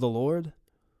to the Lord?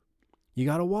 You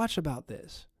got to watch about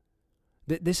this.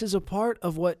 This is a part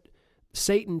of what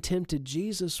Satan tempted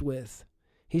Jesus with.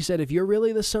 He said, if you're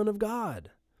really the Son of God,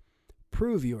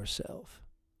 prove yourself.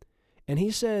 And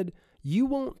he said, you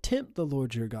won't tempt the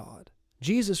Lord your God.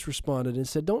 Jesus responded and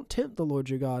said, don't tempt the Lord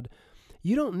your God.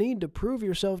 You don't need to prove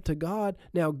yourself to God.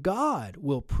 Now God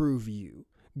will prove you.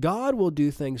 God will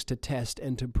do things to test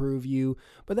and to prove you,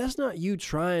 but that's not you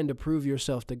trying to prove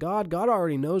yourself to God. God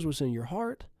already knows what's in your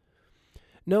heart.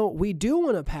 No, we do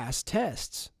want to pass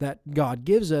tests that God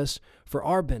gives us for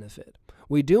our benefit.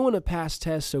 We do want to pass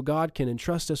tests so God can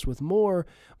entrust us with more,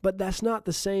 but that's not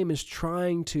the same as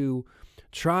trying to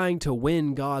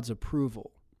win God's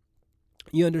approval.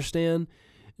 You understand?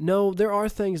 No, there are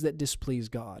things that displease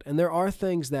God, and there are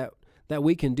things that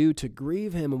we can do to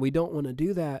grieve Him, and we don't want to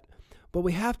do that. But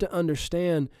we have to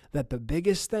understand that the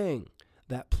biggest thing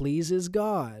that pleases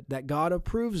God, that God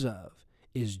approves of,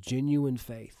 is genuine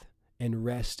faith and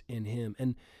rest in Him.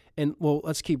 And well,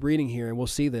 let's keep reading here, and we'll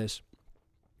see this.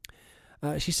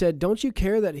 She said, "Don't you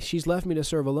care that she's left me to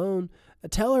serve alone?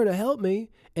 Tell her to help me."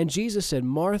 And Jesus said,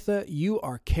 "Martha, you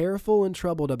are careful and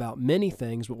troubled about many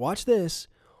things, but watch this.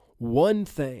 One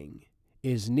thing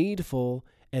is needful,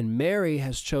 and Mary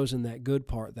has chosen that good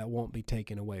part that won't be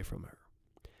taken away from her."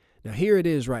 Now here it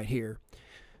is right here.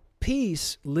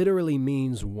 Peace literally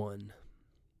means one.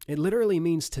 It literally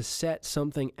means to set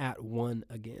something at one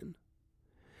again.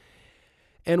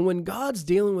 And when God's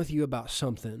dealing with you about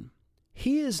something,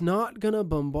 He is not going to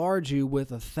bombard you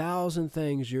with 1,000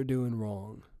 things you're doing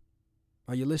wrong.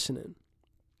 Are you listening?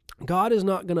 God is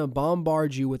not going to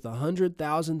bombard you with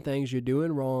 100,000 things you're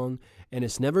doing wrong, and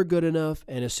it's never good enough.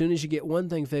 And as soon as you get one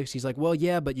thing fixed, He's like, "Well,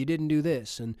 yeah, but you didn't do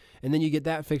this." And then you get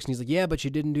that fixed, and He's like, "Yeah, but you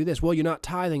didn't do this." "Well, you're not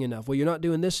tithing enough." "Well, you're not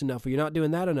doing this enough." "Well, you're not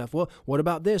doing that enough." "Well, what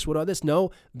about this? What about this?"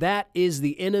 No, that is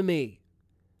the enemy.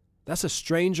 That's a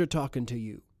stranger talking to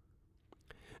you.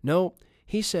 No,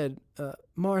 He said,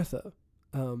 "Martha,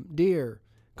 dear,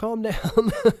 calm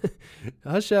down.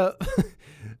 Hush up.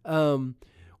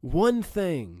 One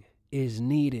thing is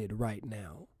needed right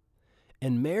now."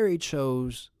 And Mary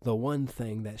chose the one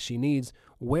thing that she needs.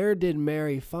 Where did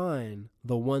Mary find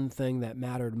the one thing that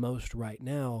mattered most right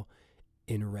now?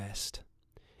 In rest,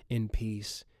 in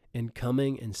peace, in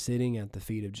coming and sitting at the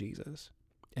feet of Jesus.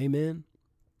 Amen.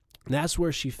 That's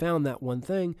where she found that one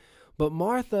thing. But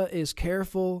Martha is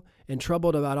careful and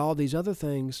troubled about all these other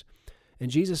things.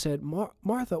 And Jesus said,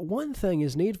 Martha, one thing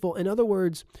is needful. In other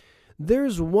words,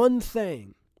 there's one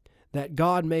thing that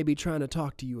God may be trying to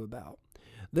talk to you about.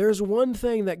 There's one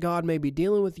thing that God may be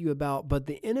dealing with you about, but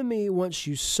the enemy wants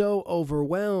you so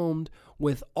overwhelmed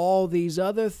with all these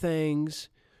other things,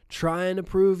 trying to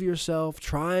prove yourself,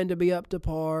 trying to be up to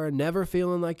par, never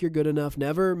feeling like you're good enough,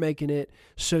 never making it,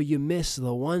 so you miss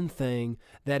the one thing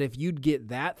that if you'd get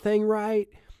that thing right,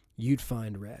 you'd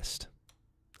find rest.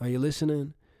 Are you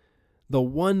listening? The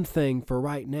one thing for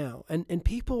right now. And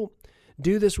people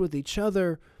do this with each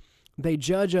other. They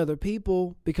judge other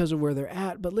people because of where they're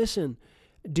at. But listen,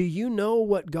 do you know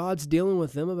what God's dealing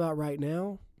with them about right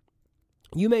now?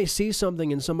 You may see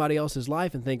something in somebody else's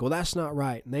life and think, well, that's not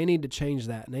right, and they need to change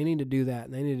that, and they need to do that,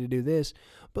 and they need to do this.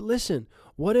 But listen,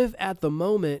 what if at the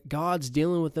moment God's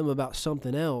dealing with them about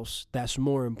something else that's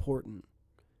more important?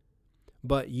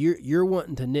 But you're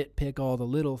wanting to nitpick all the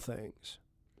little things.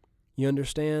 You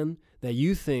understand? That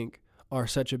you think are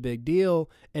such a big deal,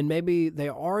 and maybe they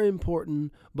are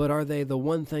important, but are they the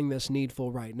one thing that's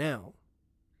needful right now?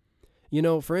 You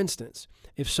know, for instance,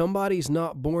 if somebody's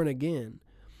not born again,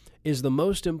 is the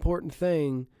most important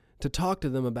thing to talk to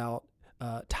them about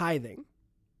tithing?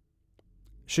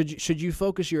 Should you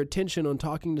focus your attention on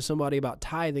talking to somebody about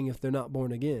tithing if they're not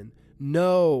born again?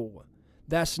 No,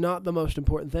 that's not the most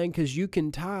important thing, because you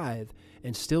can tithe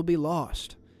and still be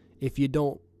lost if you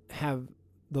don't have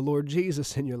the Lord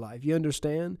Jesus in your life. You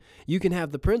understand? You can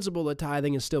have the principle of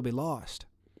tithing and still be lost.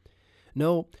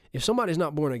 No, if somebody's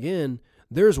not born again,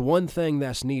 there's one thing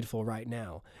that's needful right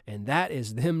now, and that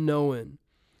is them knowing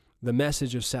the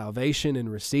message of salvation and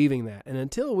receiving that. And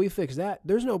until we fix that,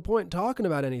 there's no point talking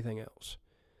about anything else.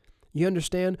 You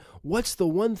understand? What's the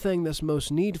one thing that's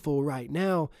most needful right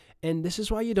now? And this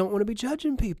is why you don't want to be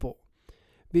judging people,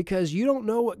 because you don't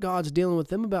know what God's dealing with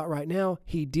them about right now.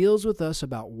 He deals with us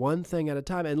about one thing at a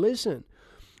time. And listen,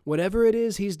 whatever it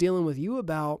is He's dealing with you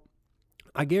about,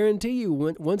 I guarantee you,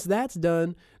 once that's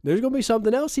done, there's going to be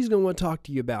something else He's going to want to talk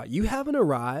to you about. You haven't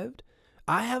arrived.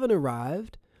 I haven't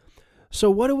arrived.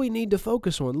 So what do we need to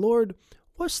focus on? Lord,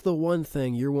 what's the one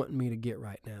thing you're wanting me to get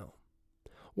right now?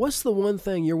 What's the one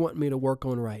thing you're wanting me to work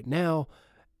on right now?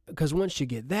 Because once you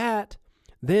get that,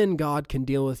 then God can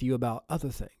deal with you about other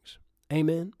things.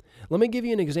 Amen. Let me give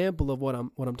you an example of what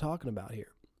I'm talking about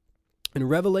here. In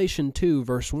Revelation 2,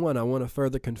 verse 1, I want to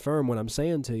further confirm what I'm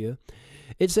saying to you.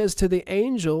 It says, "To the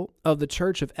angel of the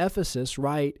church of Ephesus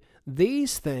write,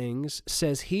 these things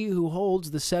says he who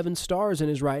holds the 7 stars in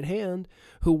his right hand,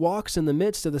 who walks in the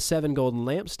midst of the 7 golden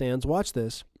lampstands." Watch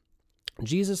this.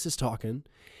 Jesus is talking.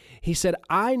 He said,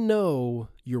 "I know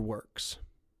your works."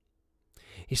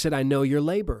 He said, "I know your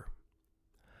labor.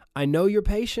 I know your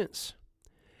patience.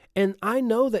 And I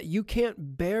know that you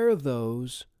can't bear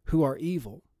those who are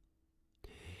evil."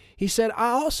 He said,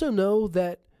 "I also know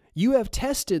that You have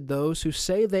tested those who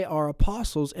say they are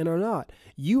apostles and are not.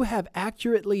 You have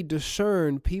accurately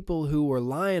discerned people who were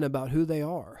lying about who they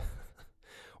are.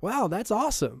 Wow, that's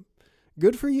awesome.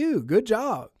 Good for you. Good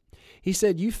job. He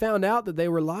said, you found out that they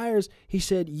were liars. He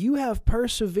said, you have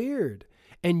persevered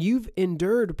and you've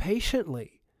endured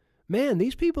patiently. Man,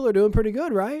 these people are doing pretty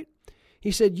good, right?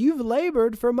 He said, you've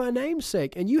labored for my name's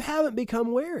sake and you haven't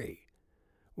become weary.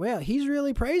 Well, he's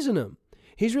really praising them.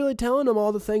 He's really telling them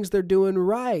all the things they're doing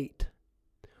right.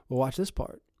 Well, watch this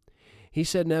part. He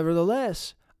said,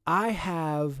 nevertheless, I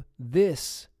have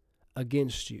this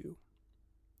against you.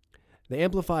 The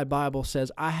Amplified Bible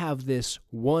says, I have this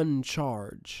one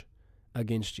charge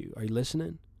against you. Are you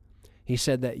listening? He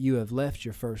said that you have left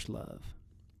your first love.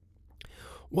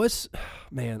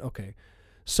 Okay.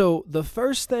 So the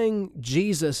first thing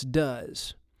Jesus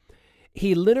does,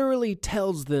 he literally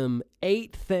tells them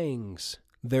 8 things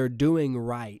they're doing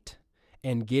right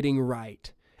and getting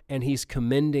right. And he's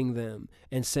commending them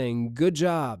and saying, good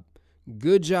job,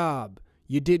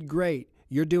 you did great,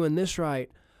 you're doing this right.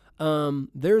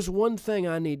 There's one thing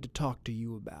I need to talk to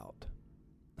you about.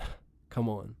 Come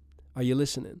on, are you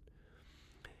listening?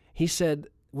 He said,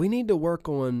 we need to work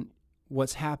on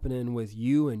what's happening with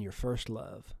you and your first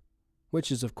love,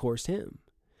 which is, of course, him.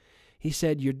 He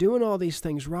said, you're doing all these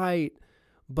things right,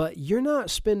 but you're not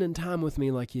spending time with me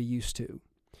like you used to.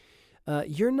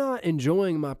 You're not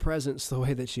enjoying my presence the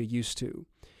way that you used to.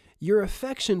 Your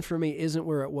affection for me isn't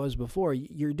where it was before.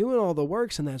 You're doing all the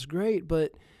works, and that's great,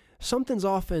 but something's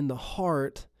off in the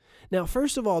heart. Now,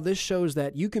 first of all, this shows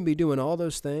that you can be doing all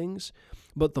those things,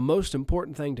 but the most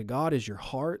important thing to God is your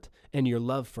heart and your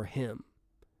love for him.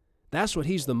 That's what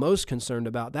he's the most concerned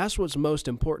about. That's what's most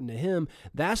important to him.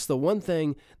 That's the one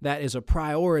thing that is a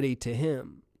priority to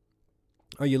him.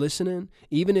 Are you listening?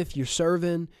 Even if you're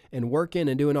serving and working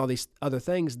and doing all these other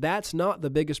things, that's not the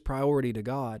biggest priority to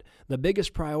God. The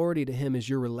biggest priority to him is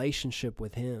your relationship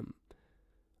with him.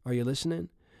 Are you listening?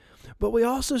 But we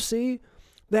also see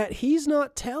that he's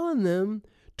not telling them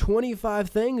 25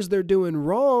 things they're doing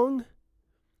wrong.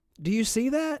 Do you see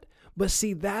that? But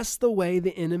see, that's the way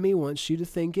the enemy wants you to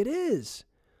think it is.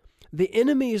 The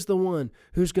enemy is the one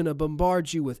who's going to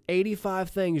bombard you with 85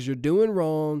 things you're doing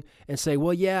wrong and say,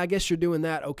 well, yeah, I guess you're doing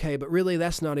that okay, but really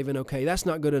that's not even okay. That's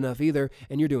not good enough either,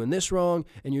 and you're doing this wrong,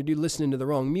 and you're listening to the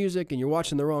wrong music, and you're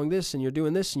watching the wrong this, and you're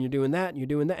doing this, and you're doing that, and you're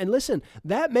doing that. And listen,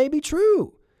 that may be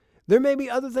true. There may be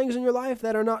other things in your life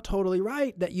that are not totally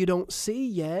right that you don't see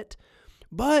yet,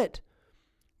 but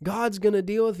God's going to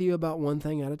deal with you about one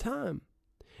thing at a time.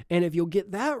 And if you'll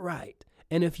get that right,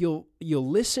 and if you'll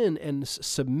listen and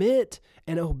submit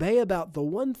and obey about the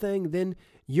one thing, then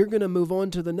you're going to move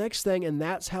on to the next thing, and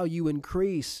that's how you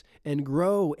increase and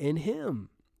grow in him.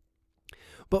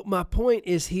 But my point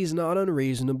is, he's not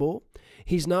unreasonable.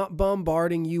 He's not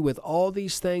bombarding you with all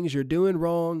these things you're doing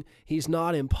wrong. He's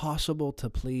not impossible to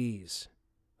please.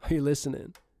 Are you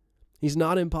listening? He's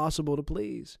not impossible to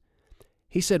please.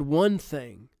 He said, one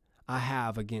thing I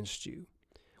have against you.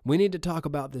 We need to talk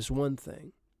about this one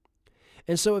thing.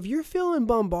 And so if you're feeling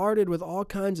bombarded with all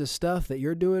kinds of stuff that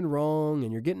you're doing wrong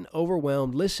and you're getting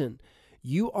overwhelmed, listen,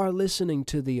 you are listening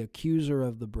to the accuser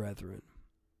of the brethren.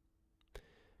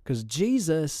 Because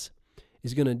Jesus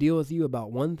is going to deal with you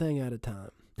about one thing at a time.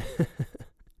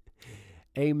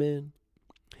 Amen.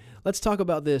 Let's talk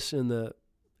about this in the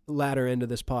latter end of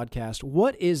this podcast.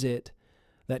 What is it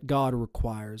that God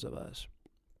requires of us?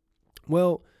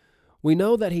 Well, we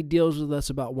know that he deals with us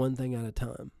about one thing at a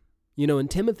time. You know, in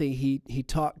Timothy, he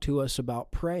talked to us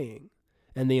about praying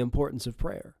and the importance of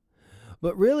prayer.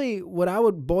 But really, what I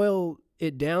would boil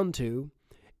it down to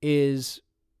is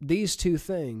these two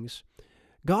things.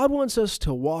 God wants us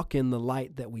to walk in the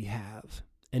light that we have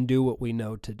and do what we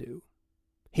know to do.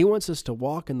 He wants us to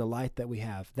walk in the light that we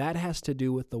have. That has to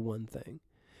do with the one thing.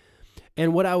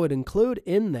 And what I would include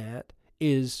in that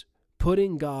is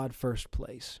putting God first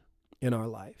place in our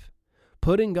life.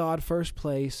 Putting God first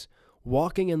place,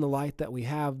 walking in the light that we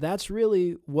have, that's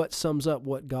really what sums up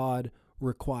what God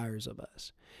requires of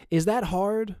us. Is that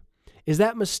hard? Is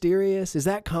that mysterious? Is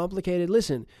that complicated?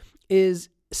 Listen, is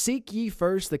seek ye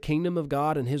first the kingdom of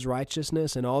God and his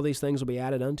righteousness, and all these things will be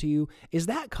added unto you. Is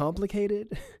that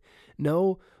complicated?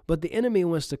 No, but the enemy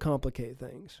wants to complicate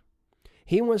things.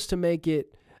 He wants to make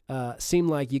it seem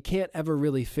like you can't ever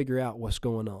really figure out what's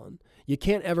going on. You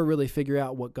can't ever really figure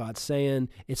out what God's saying.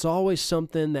 It's always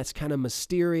something that's kind of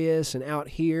mysterious and out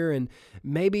here, and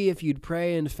maybe if you'd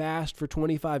pray and fast for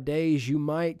 25 days, you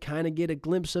might kind of get a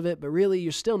glimpse of it, but really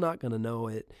you're still not going to know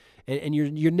it, and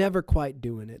you're never quite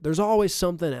doing it. There's always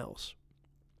something else.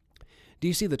 Do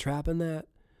you see the trap in that?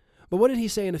 But what did he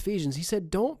say in Ephesians? He said,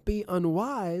 don't be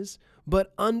unwise,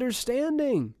 but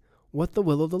understanding what the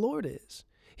will of the Lord is.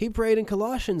 He prayed in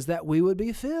Colossians that we would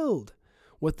be filled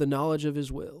with the knowledge of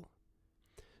his will.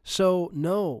 So,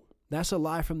 no, that's a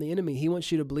lie from the enemy. He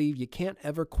wants you to believe you can't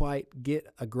ever quite get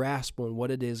a grasp on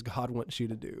what it is God wants you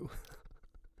to do.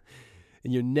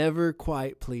 And you're never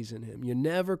quite pleasing him. You're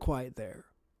never quite there.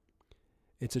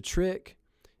 It's a trick.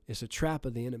 It's a trap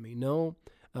of the enemy. No,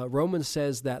 Romans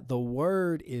says that the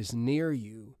word is near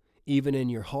you, even in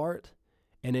your heart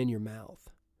and in your mouth.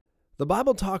 The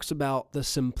Bible talks about the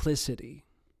simplicity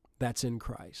that's in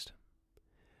Christ.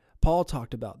 Paul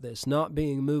talked about this, not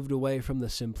being moved away from the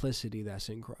simplicity that's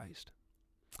in Christ.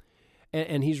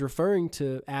 And he's referring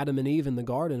to Adam and Eve in the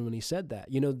garden when he said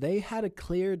that. You know, they had a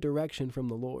clear direction from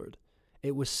the Lord.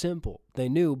 It was simple. They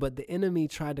knew, but the enemy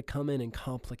tried to come in and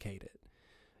complicate it.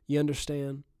 You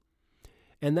understand?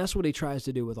 And that's what he tries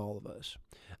to do with all of us.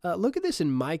 Look at this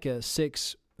in Micah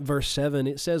 6, verse 7.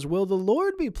 It says, "Will the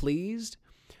Lord be pleased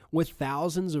with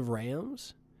thousands of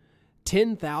rams,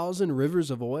 10,000 rivers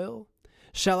of oil?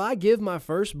 Shall I give my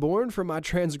firstborn for my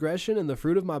transgression and the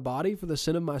fruit of my body for the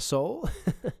sin of my soul?"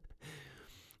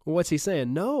 What's he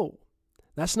saying? No,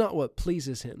 that's not what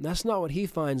pleases him. That's not what he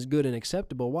finds good and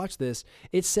acceptable. Watch this.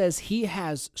 It says he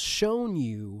has shown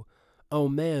you, oh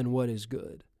man, what is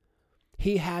good.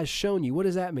 He has shown you. What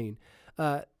does that mean?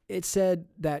 It said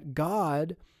that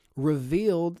God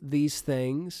revealed these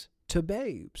things to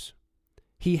babes.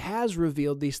 He has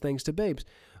revealed these things to babes.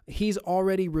 He's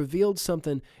already revealed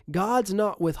something. God's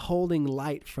not withholding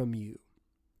light from you.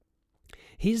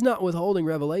 He's not withholding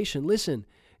revelation. Listen,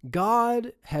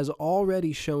 God has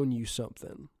already shown you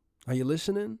something. Are you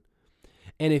listening?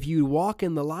 And if you walk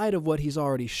in the light of what he's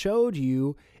already showed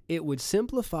you, it would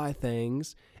simplify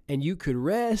things and you could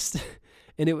rest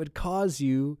and it would cause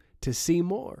you to see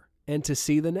more and to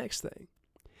see the next thing.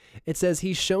 It says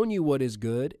he's shown you what is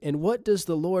good, and what does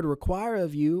the Lord require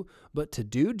of you but to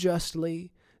do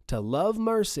justly, to love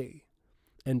mercy,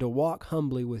 and to walk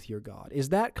humbly with your God. Is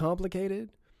that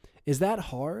complicated? Is that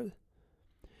hard?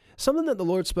 Something that the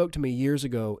Lord spoke to me years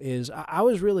ago is I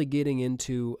was really getting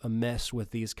into a mess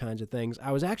with these kinds of things.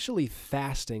 I was actually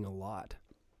fasting a lot.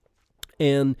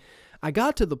 And I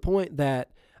got to the point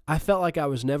that I felt like I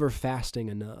was never fasting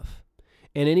enough.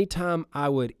 And anytime I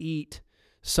would eat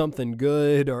something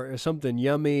good or something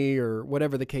yummy or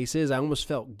whatever the case is, I almost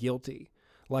felt guilty,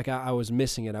 like I was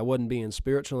missing it. I wasn't being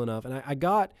spiritual enough. And I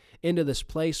got into this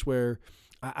place where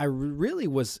I really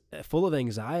was full of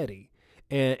anxiety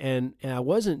and I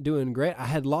wasn't doing great. I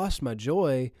had lost my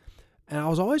joy and I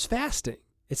was always fasting.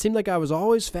 It seemed like I was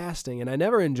always fasting, and I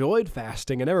never enjoyed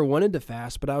fasting. I never wanted to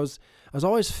fast, but I was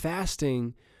always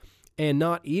fasting and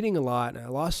not eating a lot, and I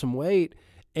lost some weight.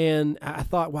 And I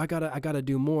thought, well, I gotta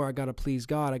do more. I gotta please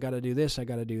God. I gotta do this. I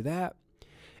gotta do that.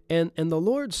 And the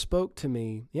Lord spoke to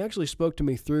me. He actually spoke to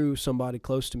me through somebody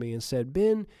close to me and said,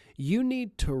 "Ben, you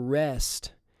need to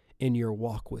rest in your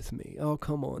walk with me." Oh,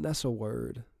 come on. That's a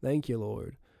word. Thank you,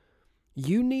 Lord.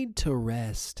 You need to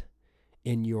rest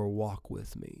in your walk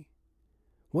with me.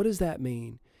 What does that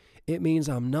mean? It means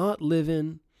I'm not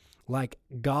living like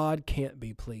God can't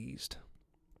be pleased.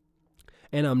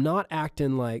 And I'm not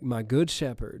acting like my good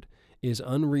shepherd is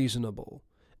unreasonable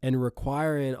and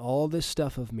requiring all this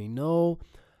stuff of me. No,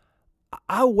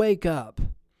 I wake up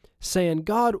saying,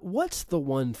 God, what's the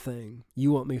one thing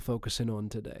you want me focusing on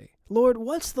today? Lord,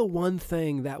 what's the one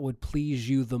thing that would please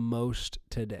you the most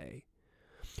today?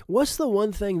 What's the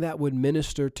one thing that would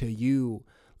minister to you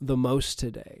the most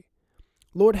today?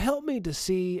 Lord, help me to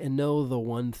see and know the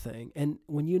one thing. And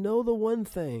when you know the one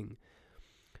thing,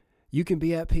 you can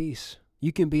be at peace.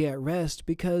 You can be at rest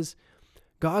because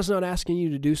God's not asking you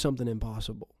to do something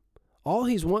impossible. All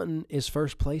he's wanting is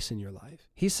first place in your life.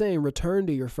 He's saying, return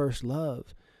to your first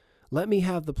love. Let me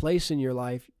have the place in your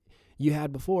life you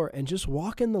had before and just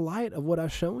walk in the light of what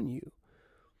I've shown you.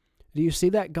 Do you see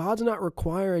that? God's not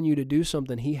requiring you to do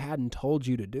something he hadn't told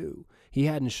you to do. He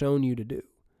hadn't shown you to do.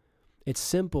 It's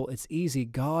simple. It's easy.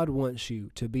 God wants you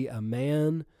to be a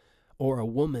man or a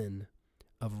woman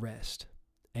of rest.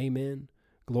 Amen.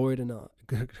 Glory to nod.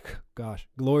 Gosh,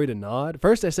 glory to nod.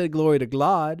 First I said glory to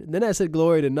God. Then I said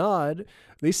glory to nod.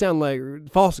 These sound like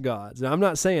false gods. Now I'm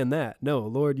not saying that. No,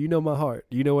 Lord, you know my heart.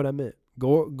 You know what I meant.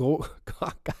 If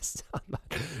I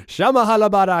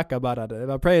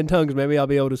pray in tongues, maybe I'll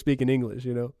be able to speak in English,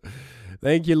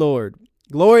 Thank you, Lord.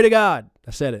 Glory to God.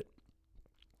 I said it.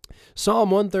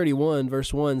 Psalm 131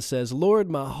 verse 1 says, Lord,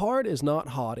 my heart is not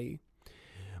haughty.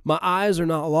 My eyes are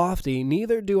not lofty,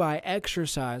 neither do I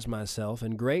exercise myself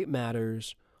in great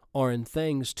matters or in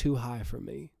things too high for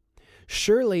me.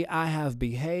 Surely I have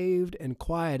behaved and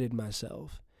quieted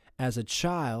myself as a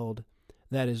child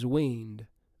that is weaned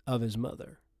of his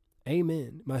mother.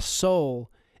 Amen. My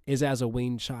soul is as a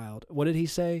weaned child. What did he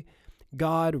say?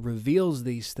 God reveals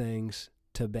these things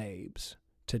to babes,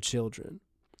 to children.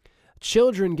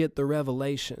 Children get the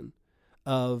revelation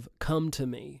of, come to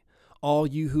me, all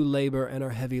you who labor and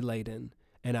are heavy laden,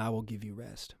 and I will give you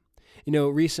rest.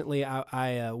 Recently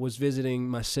I was visiting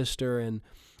my sister and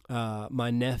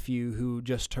my nephew who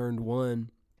just turned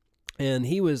 1, and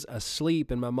he was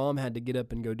asleep, and my mom had to get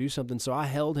up and go do something, so I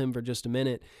held him for just a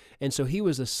minute, and so he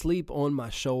was asleep on my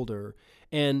shoulder,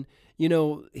 and,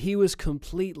 he was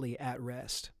completely at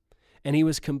rest, and he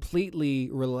was completely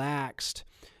relaxed,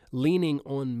 leaning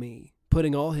on me,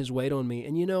 putting all his weight on me,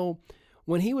 and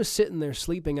when he was sitting there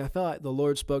sleeping, I felt like the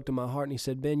Lord spoke to my heart, and he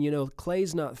said, Ben,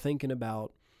 Clay's not thinking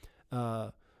about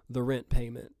the rent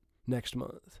payment next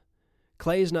month.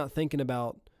 Clay's not thinking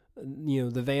about,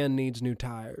 the van needs new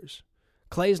tires.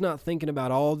 Clay's not thinking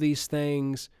about all these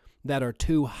things that are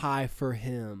too high for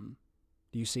him.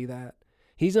 Do you see that?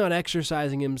 He's not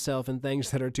exercising himself in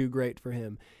things that are too great for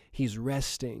him. He's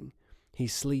resting.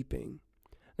 He's sleeping.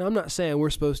 Now, I'm not saying we're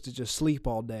supposed to just sleep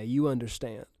all day. You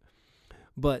understand.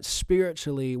 But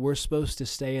spiritually, we're supposed to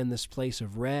stay in this place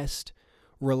of rest,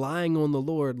 relying on the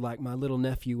Lord like my little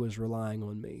nephew was relying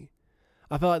on me.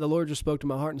 I felt like the Lord just spoke to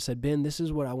my heart and said, Ben, this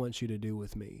is what I want you to do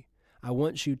with me. I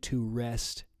want you to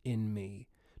rest in me,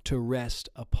 to rest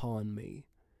upon me.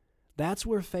 That's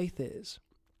where faith is.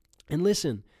 And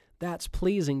listen, that's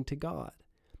pleasing to God.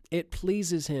 It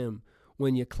pleases him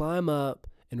when you climb up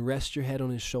and rest your head on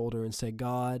his shoulder and say,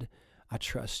 God, I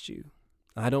trust you.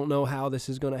 I don't know how this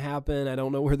is going to happen. I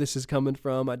don't know where this is coming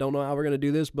from. I don't know how we're going to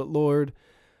do this, but Lord,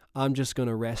 I'm just going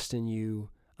to rest in you.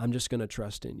 I'm just going to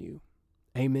trust in you.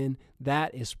 Amen.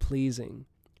 That is pleasing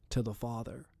to the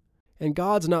Father. And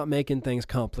God's not making things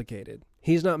complicated.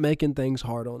 He's not making things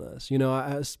hard on us.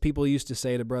 As people used to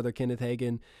say to Brother Kenneth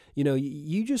Hagin,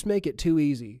 you just make it too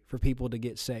easy for people to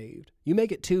get saved. You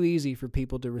make it too easy for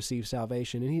people to receive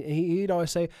salvation. And he'd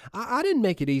always say, I didn't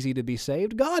make it easy to be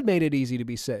saved. God made it easy to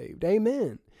be saved.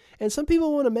 Amen. And some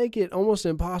people want to make it almost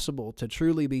impossible to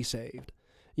truly be saved.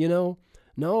 No,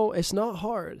 it's not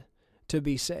hard to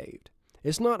be saved.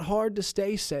 It's not hard to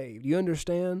stay saved. You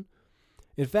understand?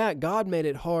 In fact, God made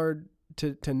it hard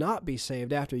to not be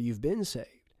saved after you've been saved.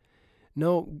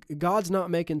 No, God's not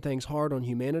making things hard on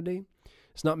humanity.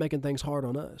 It's not making things hard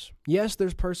on us. Yes,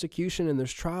 there's persecution and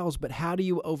there's trials, but how do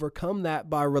you overcome that?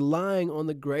 By relying on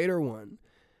the greater one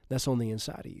that's on the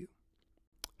inside of you.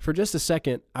 For just a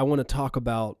second, I want to talk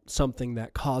about something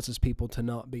that causes people to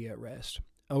not be at rest.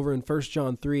 Over in 1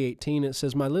 John 3:18, it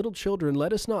says, My little children,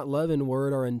 let us not love in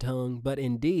word or in tongue, but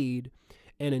in deed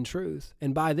and in truth.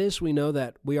 And by this we know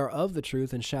that we are of the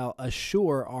truth and shall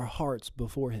assure our hearts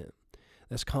before him.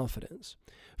 That's confidence.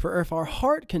 For if our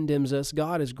heart condemns us,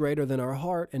 God is greater than our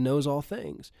heart and knows all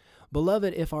things.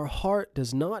 Beloved, if our heart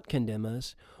does not condemn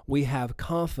us, we have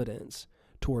confidence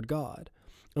toward God.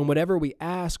 And whatever we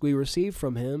ask, we receive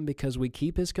from him because we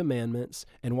keep his commandments.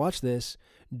 And watch this,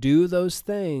 do those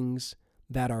things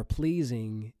that are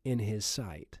pleasing in his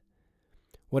sight.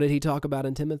 What did he talk about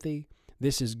in Timothy?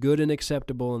 This is good and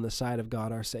acceptable in the sight of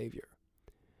God our Savior.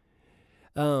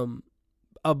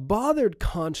 A bothered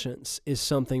conscience is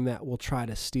something that will try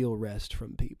to steal rest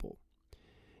from people.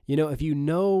 If you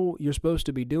know you're supposed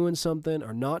to be doing something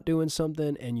or not doing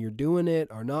something, and you're doing it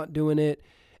or not doing it,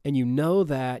 and you know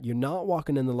that you're not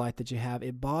walking in the light that you have,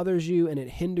 it bothers you and it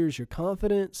hinders your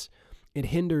confidence, it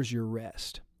hinders your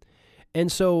rest.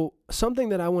 And so something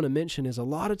that I want to mention is a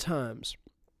lot of times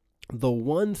the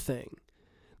one thing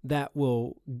that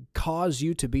will cause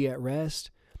you to be at rest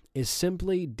is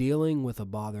simply dealing with a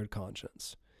bothered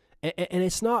conscience. And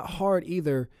it's not hard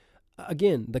either.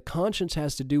 Again, the conscience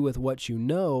has to do with what you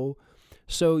know,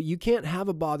 so you can't have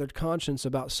a bothered conscience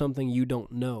about something you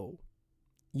don't know.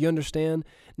 You understand?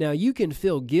 Now, you can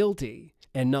feel guilty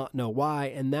and not know why,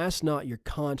 and that's not your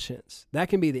conscience. That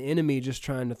can be the enemy just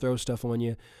trying to throw stuff on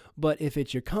you. But if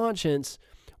it's your conscience,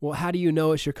 well, how do you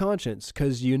know it's your conscience?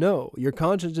 Because you know. Your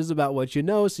conscience is about what you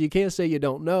know, so you can't say you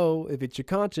don't know if it's your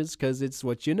conscience because it's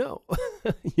what you know.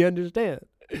 You understand?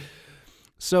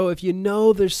 So if you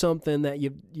know there's something that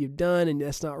you've done and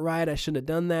that's not right, I shouldn't have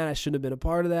done that, I shouldn't have been a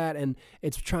part of that, and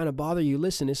it's trying to bother you,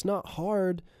 listen, it's not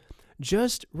hard.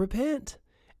 Just repent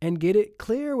and get it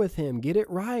clear with him. Get it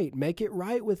right. Make it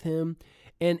right with him.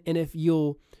 And if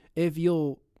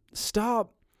you'll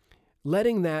stop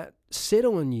letting that sit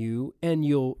on you and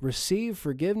you'll receive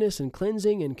forgiveness and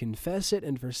cleansing and confess it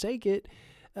and forsake it,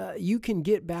 you can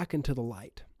get back into the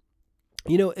light.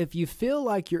 If you feel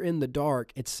like you're in the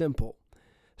dark, it's simple.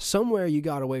 Somewhere you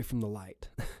got away from the light.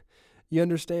 You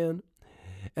understand?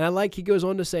 And he goes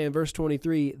on to say in verse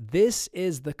 23, this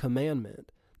is the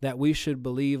commandment, that we should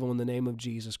believe on the name of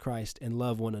Jesus Christ and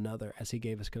love one another as he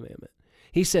gave us commandment.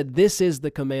 He said, this is the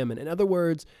commandment. In other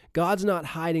words, God's not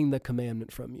hiding the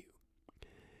commandment from you.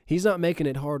 He's not making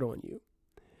it hard on you.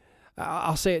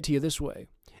 I'll say it to you this way.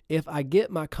 If I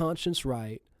get my conscience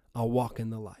right, I'll walk in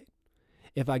the light.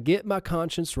 If I get my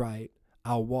conscience right,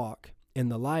 I'll walk in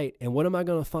the light. And what am I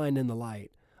going to find in the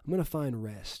light? I'm going to find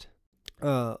rest.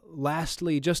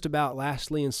 Lastly, in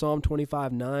Psalm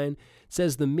 25:9, it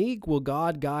says, the meek will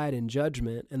God guide in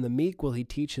judgment, and the meek will he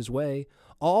teach his way.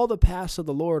 All the paths of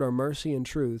the Lord are mercy and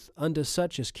truth, unto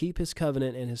such as keep his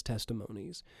covenant and his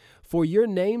testimonies. For your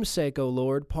name's sake, O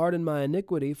Lord, pardon my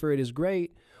iniquity, for it is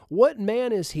great. What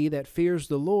man is he that fears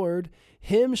the Lord?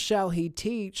 Him shall he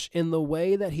teach in the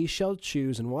way that he shall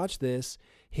choose. And watch this,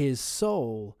 his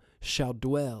soul shall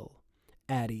dwell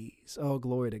at ease. Oh,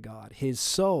 glory to God. His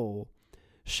soul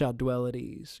shall dwell at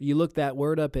ease. You look that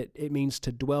word up, it means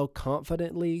to dwell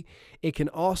confidently. It can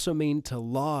also mean to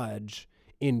lodge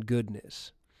in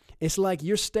goodness. It's like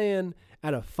you're staying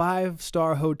at a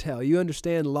 5-star hotel. You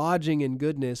understand lodging in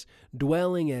goodness,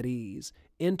 dwelling at ease,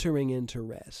 entering into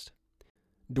rest.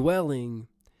 Dwelling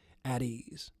at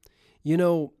ease. You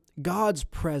know, God's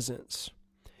presence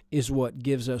is what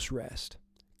gives us rest.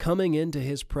 Coming into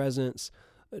his presence,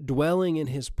 dwelling in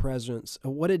his presence.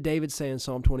 What did David say in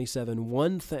Psalm 27?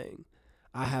 One thing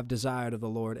I have desired of the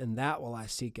Lord, and that will I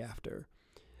seek after,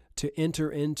 to enter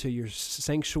into your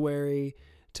sanctuary,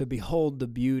 to behold the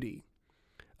beauty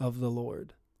of the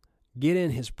Lord. Get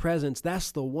in his presence.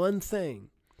 That's the one thing.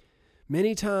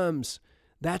 Many times,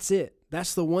 that's it.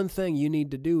 That's the one thing you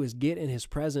need to do is get in his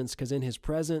presence, because in his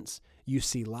presence, you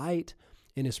see light.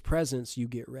 In his presence, you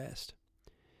get rest.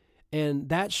 And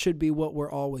that should be what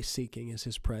we're always seeking, is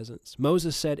his presence.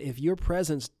 Moses said, if your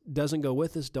presence doesn't go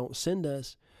with us, don't send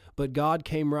us. But God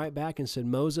came right back and said,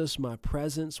 Moses, my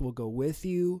presence will go with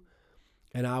you,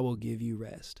 and I will give you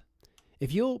rest.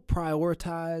 If you'll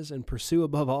prioritize and pursue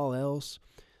above all else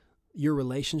your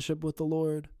relationship with the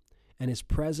Lord and his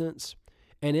presence,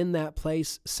 and in that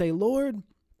place say, Lord,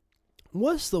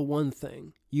 what's the one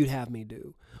thing you'd have me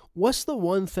do? What's the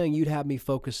one thing you'd have me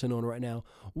focusing on right now?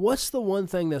 What's the one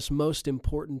thing that's most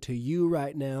important to you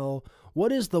right now?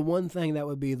 What is the one thing that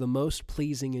would be the most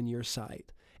pleasing in your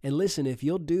sight? And listen, if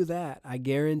you'll do that, I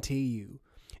guarantee you,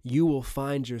 you will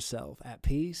find yourself at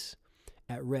peace,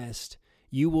 at rest.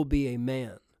 You will be a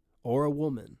man or a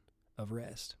woman of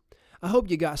rest. I hope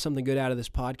you got something good out of this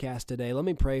podcast today. Let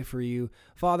me pray for you.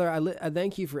 Father, I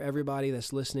thank you for everybody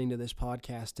that's listening to this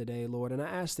podcast today, Lord, and I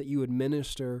ask that you would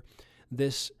minister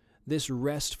this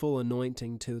restful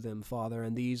anointing to them, Father,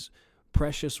 and these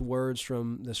precious words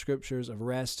from the scriptures of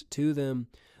rest to them.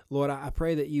 Lord, I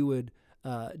pray that you would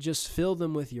just fill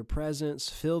them with your presence,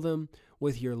 fill them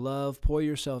with your love, pour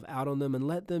yourself out on them, and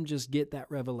let them just get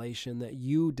that revelation that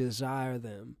you desire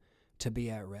them to be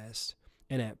at rest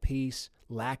and at peace,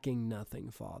 lacking nothing,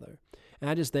 Father. And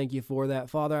I just thank you for that.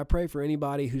 Father, I pray for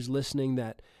anybody who's listening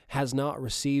that has not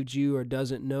received you or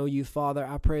doesn't know you, Father.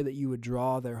 I pray that you would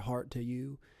draw their heart to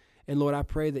you. And Lord, I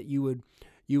pray that you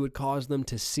would cause them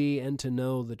to see and to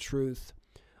know the truth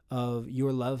of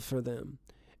your love for them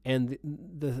and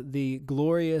the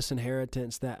glorious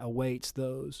inheritance that awaits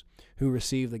those who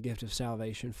receive the gift of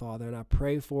salvation, Father. And I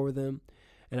pray for them,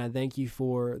 and I thank you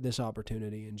for this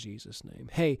opportunity in Jesus' name.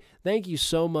 Hey, thank you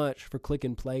so much for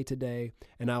clicking play today,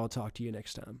 and I will talk to you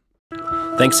next time.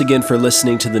 Thanks again for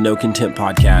listening to the No Contempt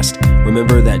podcast.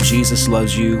 Remember that Jesus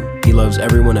loves you, he loves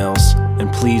everyone else,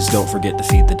 and please don't forget to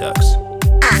feed the ducks.